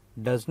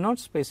does not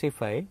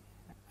specify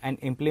an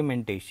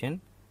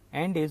implementation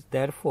and is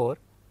therefore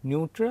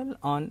neutral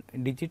on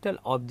digital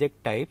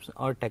object types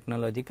or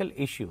technological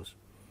issues.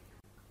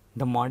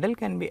 The model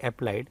can be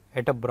applied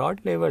at a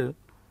broad level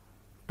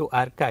to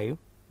archive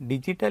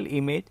digital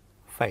image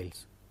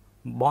files,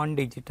 bond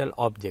digital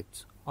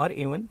objects, or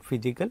even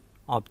physical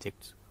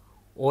objects.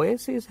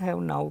 OSs have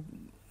now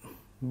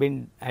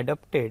been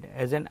adopted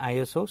as an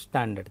ISO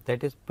standard,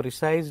 that is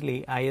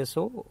precisely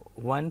ISO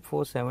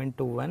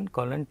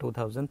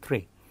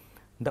 14721:2003.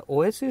 The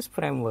OSs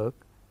framework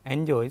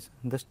enjoys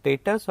the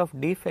status of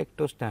de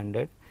facto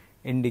standard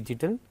in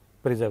digital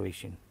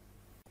preservation.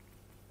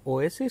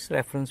 OSs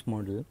reference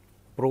model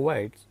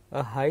provides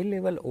a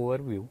high-level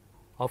overview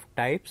of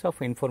types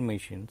of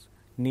informations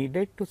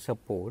needed to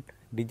support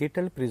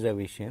digital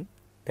preservation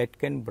that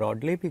can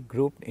broadly be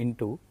grouped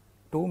into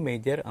two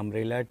major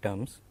umbrella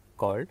terms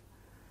called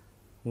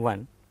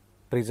 1.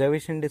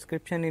 Preservation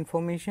description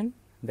information,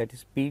 that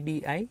is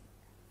PDI,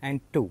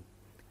 and 2.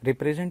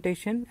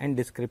 Representation and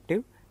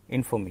descriptive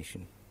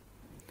information.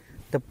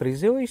 The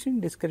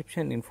preservation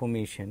description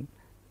information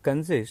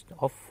consists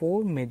of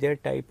four major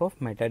types of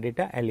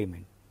metadata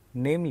element,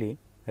 namely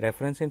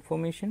reference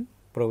information,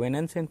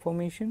 provenance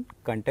information,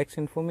 context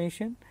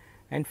information,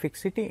 and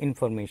fixity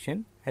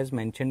information as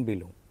mentioned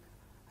below.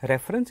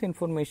 Reference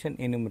information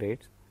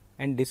enumerates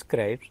and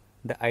describes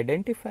the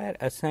identifier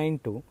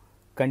assigned to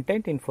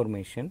content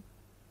information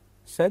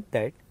such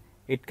that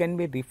it can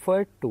be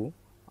referred to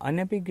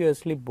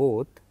unambiguously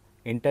both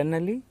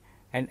internally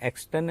and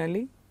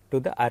externally to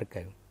the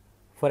archive,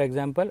 for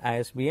example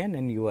ISBN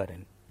and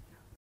URN.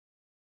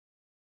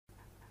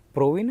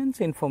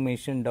 Provenance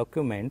information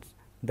documents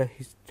the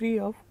history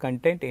of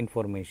content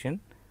information,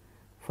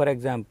 for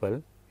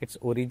example its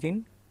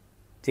origin,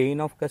 chain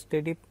of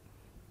custody,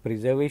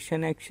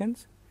 preservation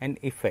actions and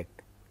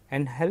effect,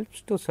 and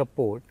helps to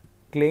support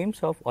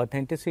claims of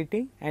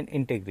authenticity and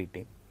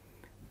integrity.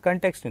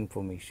 Context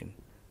information.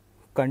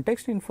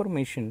 Context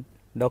information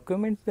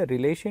documents the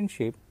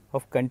relationship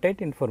of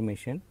content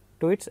information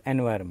to its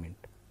environment.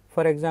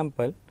 For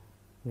example,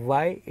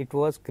 why it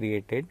was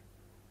created,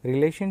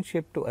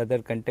 relationship to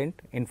other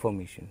content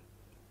information.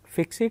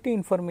 Fixity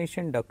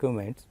information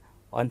documents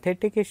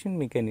authentication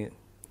mechanism.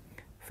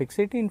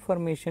 Fixity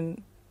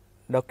information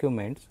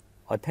documents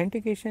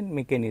authentication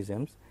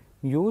mechanisms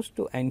used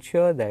to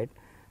ensure that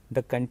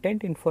the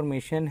content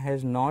information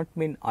has not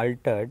been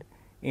altered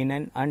in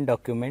an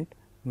undocumented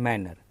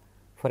manner,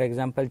 for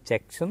example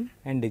checksum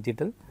and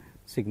digital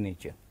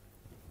signature.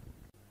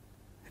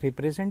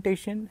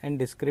 Representation and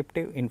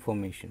descriptive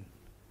information.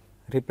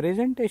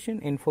 Representation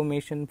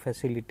information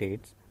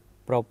facilitates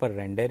proper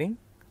rendering,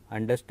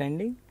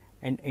 understanding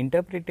and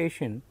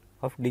interpretation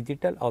of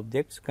digital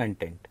objects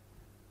content.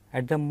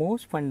 At the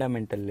most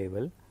fundamental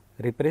level,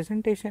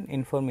 representation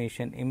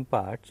information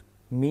imparts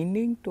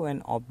meaning to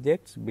an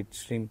object's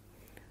bitstream.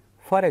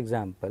 For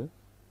example,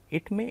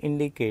 it may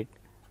indicate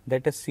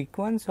that a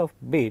sequence of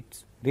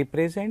bits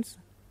represents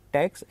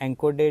text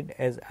encoded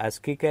as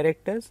ASCII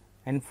characters,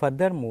 and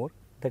furthermore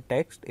the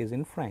text is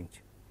in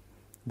French.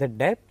 The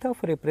depth of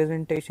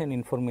representation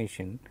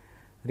information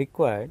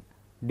required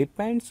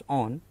depends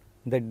on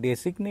the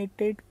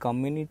designated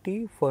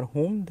community for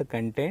whom the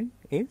content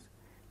is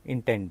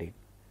intended.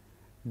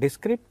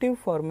 Descriptive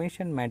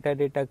formation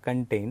metadata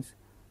contains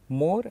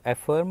more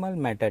ephemeral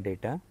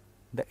metadata,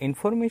 the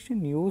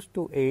information used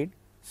to aid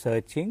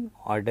searching,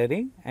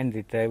 ordering and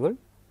retrieval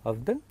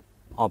of the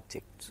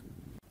objects.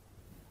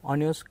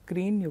 On your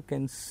screen you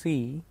can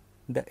see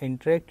the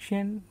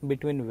interaction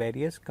between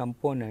various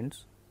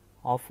components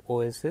of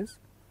OSs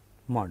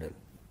model.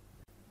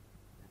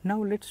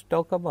 Now let us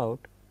talk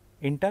about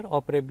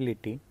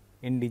interoperability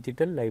in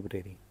digital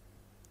library.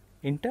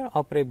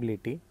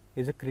 Interoperability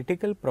is a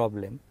critical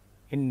problem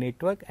in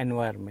network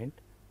environment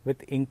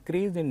with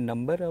increase in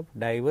number of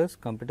diverse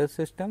computer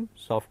system,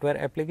 software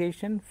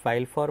application,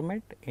 file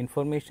format,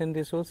 information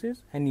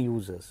resources and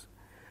users.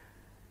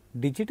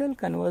 Digital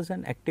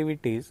conversion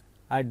activities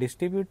are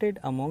distributed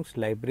amongst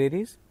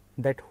libraries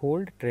that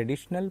hold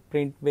traditional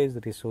print-based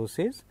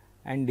resources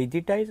and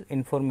digitize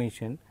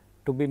information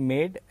to be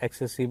made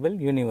accessible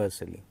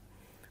universally.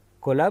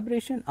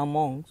 Collaboration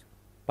amongst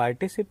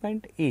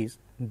participants is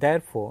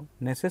therefore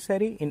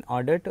necessary in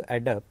order to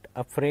adopt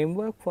a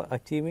framework for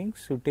achieving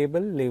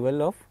suitable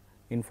level of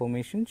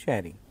information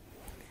sharing.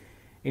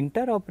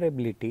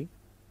 Interoperability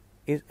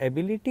is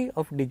ability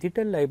of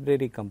digital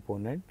library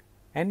component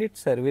and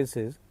its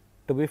services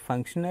to be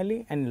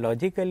functionally and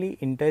logically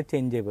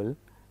interchangeable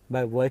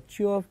by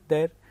virtue of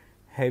their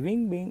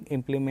having been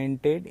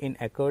implemented in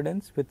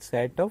accordance with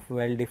set of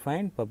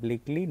well-defined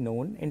publicly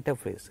known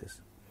interfaces.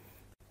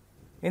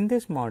 In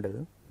this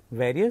model,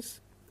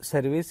 various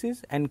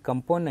services and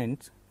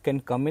components can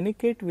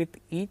communicate with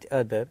each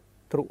other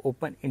through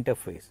open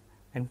interface.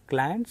 and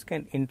clients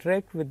can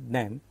interact with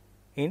them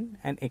in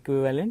an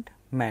equivalent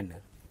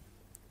manner.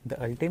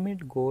 The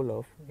ultimate goal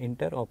of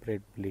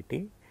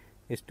interoperability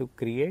is to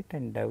create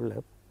and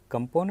develop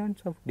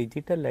components of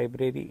digital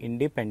library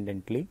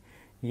independently,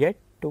 yet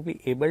to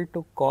be able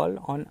to call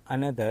on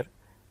another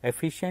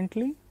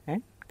efficiently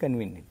and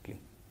conveniently.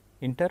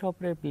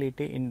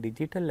 Interoperability in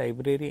digital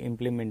library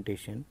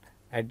implementation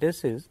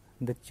addresses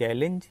the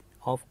challenge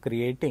of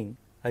creating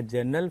a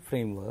general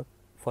framework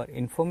for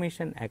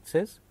information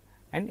access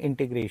and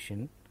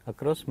integration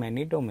across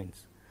many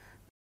domains.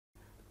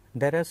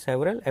 There are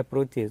several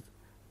approaches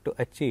to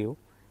achieve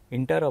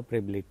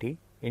interoperability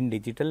in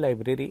digital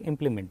library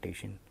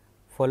implementation.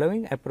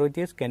 Following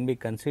approaches can be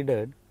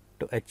considered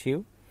to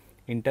achieve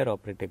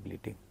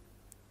interoperability.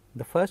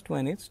 The first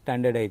one is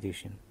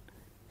standardization.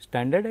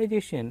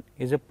 Standardization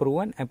is a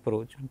proven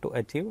approach to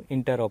achieve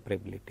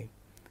interoperability.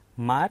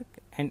 MARC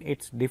and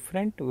its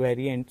different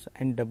variants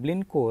and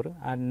Dublin Core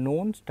are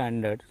known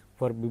standards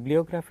for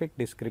bibliographic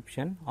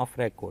description of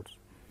records.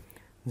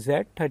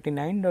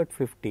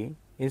 Z39.50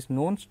 is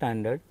known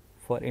standard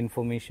for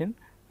information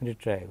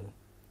retrieval.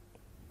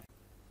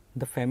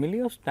 The family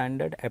of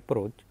standard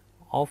approach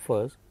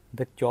offers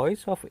the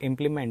choice of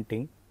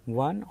implementing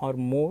one or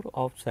more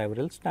of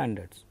several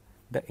standards.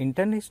 The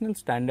International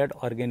Standard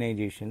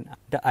Organization,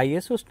 the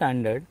ISO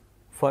standard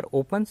for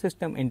open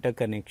system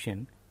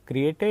interconnection,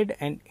 created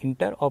an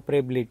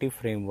interoperability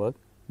framework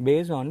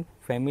based on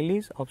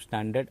families of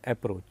standard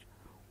approach.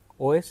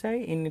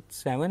 OSI in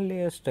its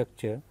 7-layer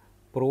structure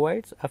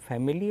provides a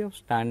family of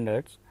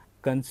standards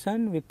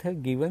concerned with a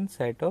given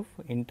set of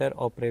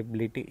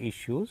interoperability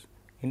issues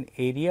in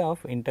area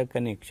of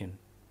interconnection.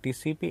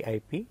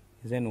 TCP/IP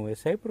is an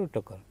OSI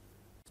protocol.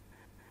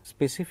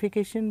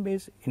 Specification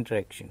based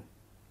interaction.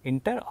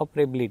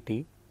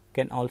 Interoperability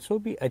can also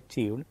be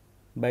achieved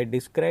by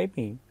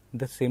describing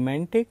the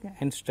semantic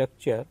and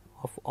structure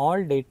of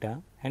all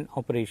data and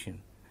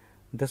operation.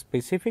 The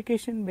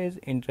specification based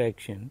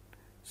interaction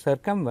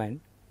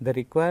circumvent the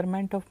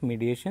requirement of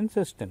mediation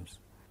systems.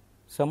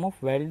 Some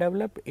of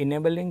well-developed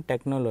enabling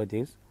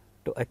technologies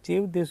to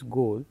achieve this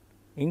goal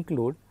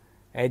include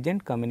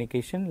Agent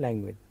Communication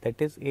Language,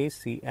 that is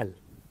ACL.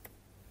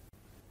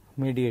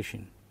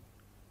 Mediation.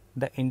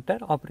 The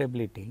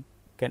interoperability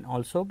can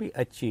also be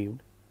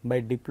achieved by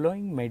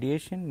deploying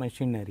mediation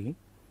machinery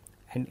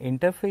and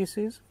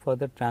interfaces for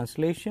the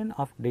translation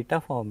of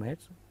data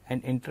formats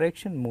and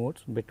interaction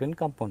modes between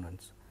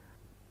components.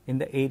 In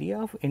the area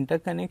of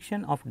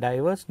interconnection of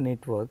diverse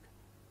network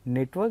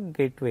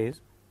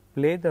gateways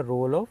play the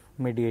role of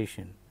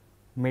mediation.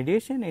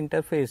 Mediation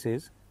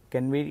interfaces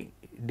can be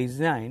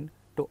designed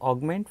to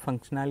augment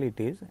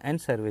functionalities and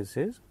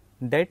services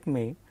that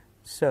may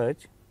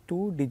search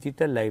two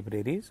digital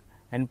libraries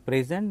and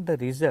present the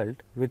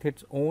result with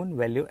its own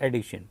value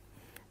addition.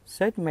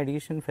 Such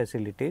mediation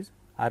facilities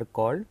are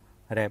called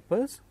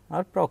wrappers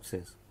or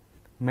proxies.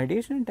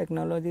 Mediation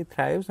technology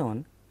thrives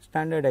on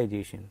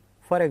standardization.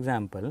 For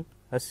example,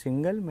 a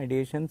single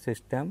mediation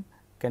system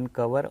can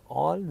cover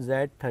all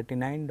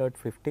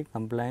Z39.50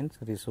 compliance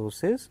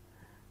resources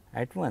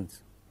at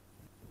once.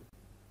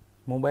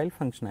 Mobile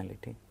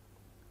functionality.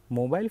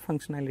 Mobile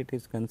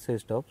functionalities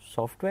consist of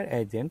software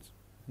agents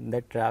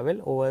that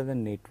travel over the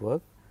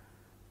network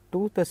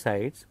to the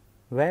sites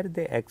where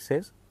they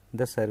access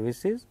the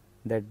services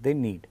that they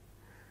need.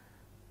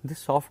 The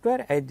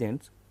software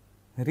agents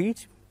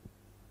reach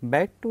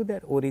back to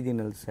their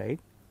original site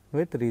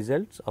with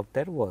results of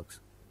their works.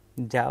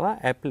 Java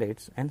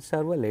applets and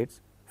servlets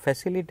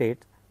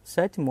facilitate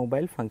such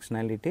mobile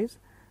functionalities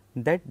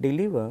that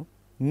deliver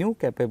new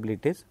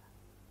capabilities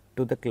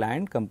to the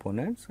client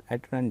components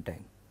at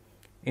runtime.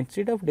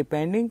 Instead of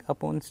depending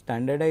upon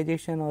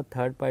standardization or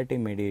third-party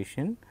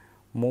mediation,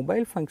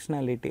 mobile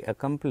functionality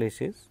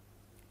accomplishes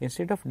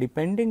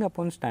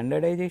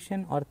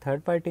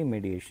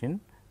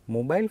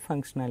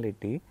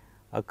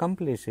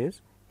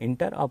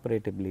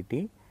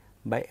interoperability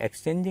by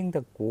exchanging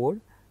the code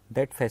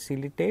that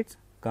facilitates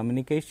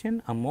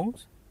communication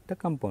amongst the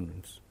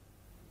components.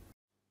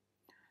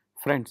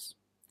 Friends,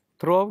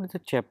 throughout the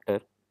chapter,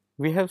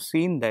 we have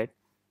seen that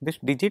this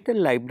digital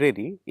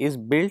library is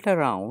built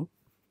around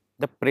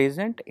the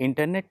present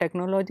internet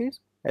technologies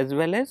as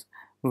well as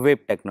web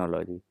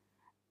technology,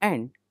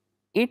 and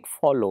it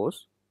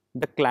follows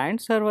the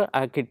client server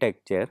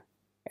architecture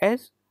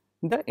as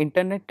the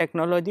internet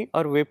technology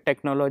or web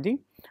technology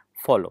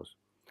follows.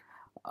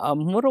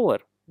 Moreover,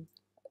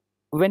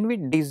 when we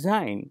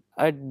design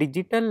a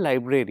digital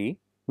library,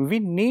 we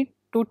need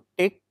to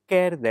take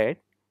care that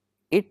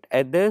it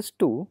adheres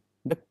to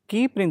the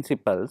key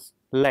principles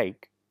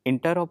like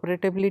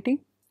interoperability,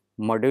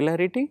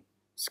 modularity,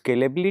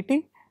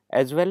 scalability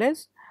as well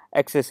as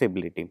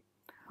accessibility.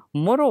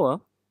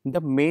 Moreover,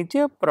 the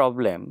major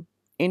problem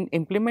in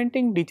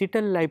implementing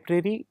digital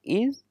library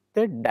is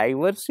the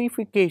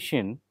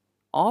diversification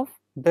of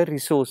the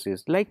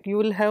resources, like you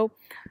will have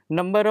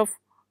number of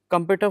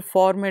computer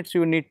formats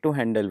you need to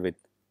handle with.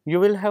 you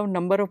will have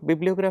number of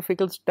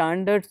bibliographical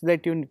standards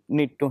that you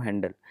need to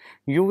handle.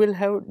 You will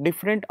have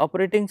different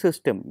operating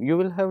system, you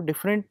will have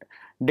different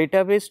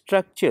database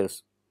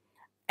structures,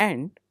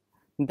 and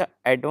the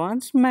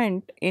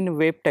advancement in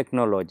web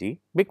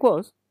technology,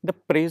 because the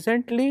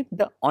presently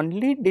the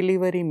only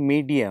delivery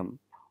medium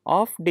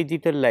of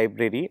digital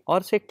library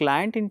or say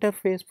client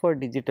interface for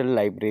digital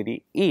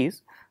library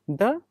is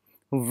the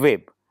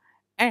web,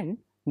 and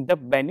the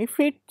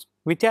benefits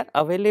which are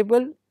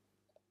available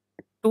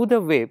to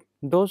the web,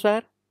 those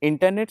are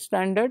internet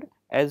standard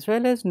as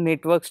well as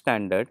network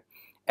standard,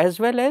 as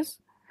well as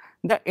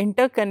the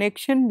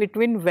interconnection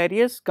between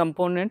various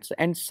components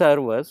and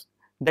servers,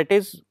 that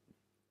is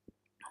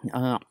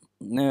uh,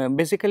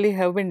 basically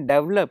have been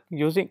developed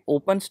using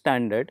open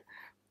standard,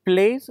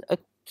 plays a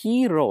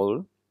key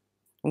role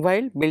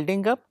while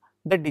building up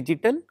the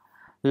digital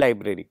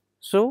library.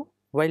 So,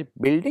 while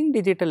building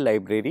digital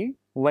library,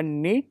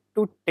 one need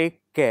to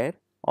take care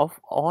of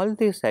all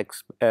these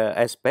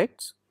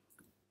aspects,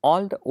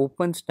 all the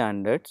open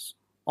standards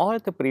or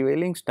the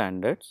prevailing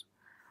standards,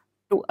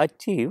 to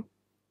achieve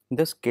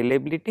the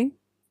scalability,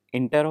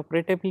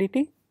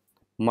 interoperability,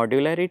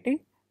 modularity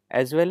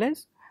as well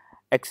as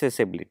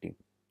accessibility.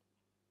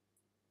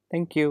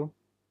 Thank you.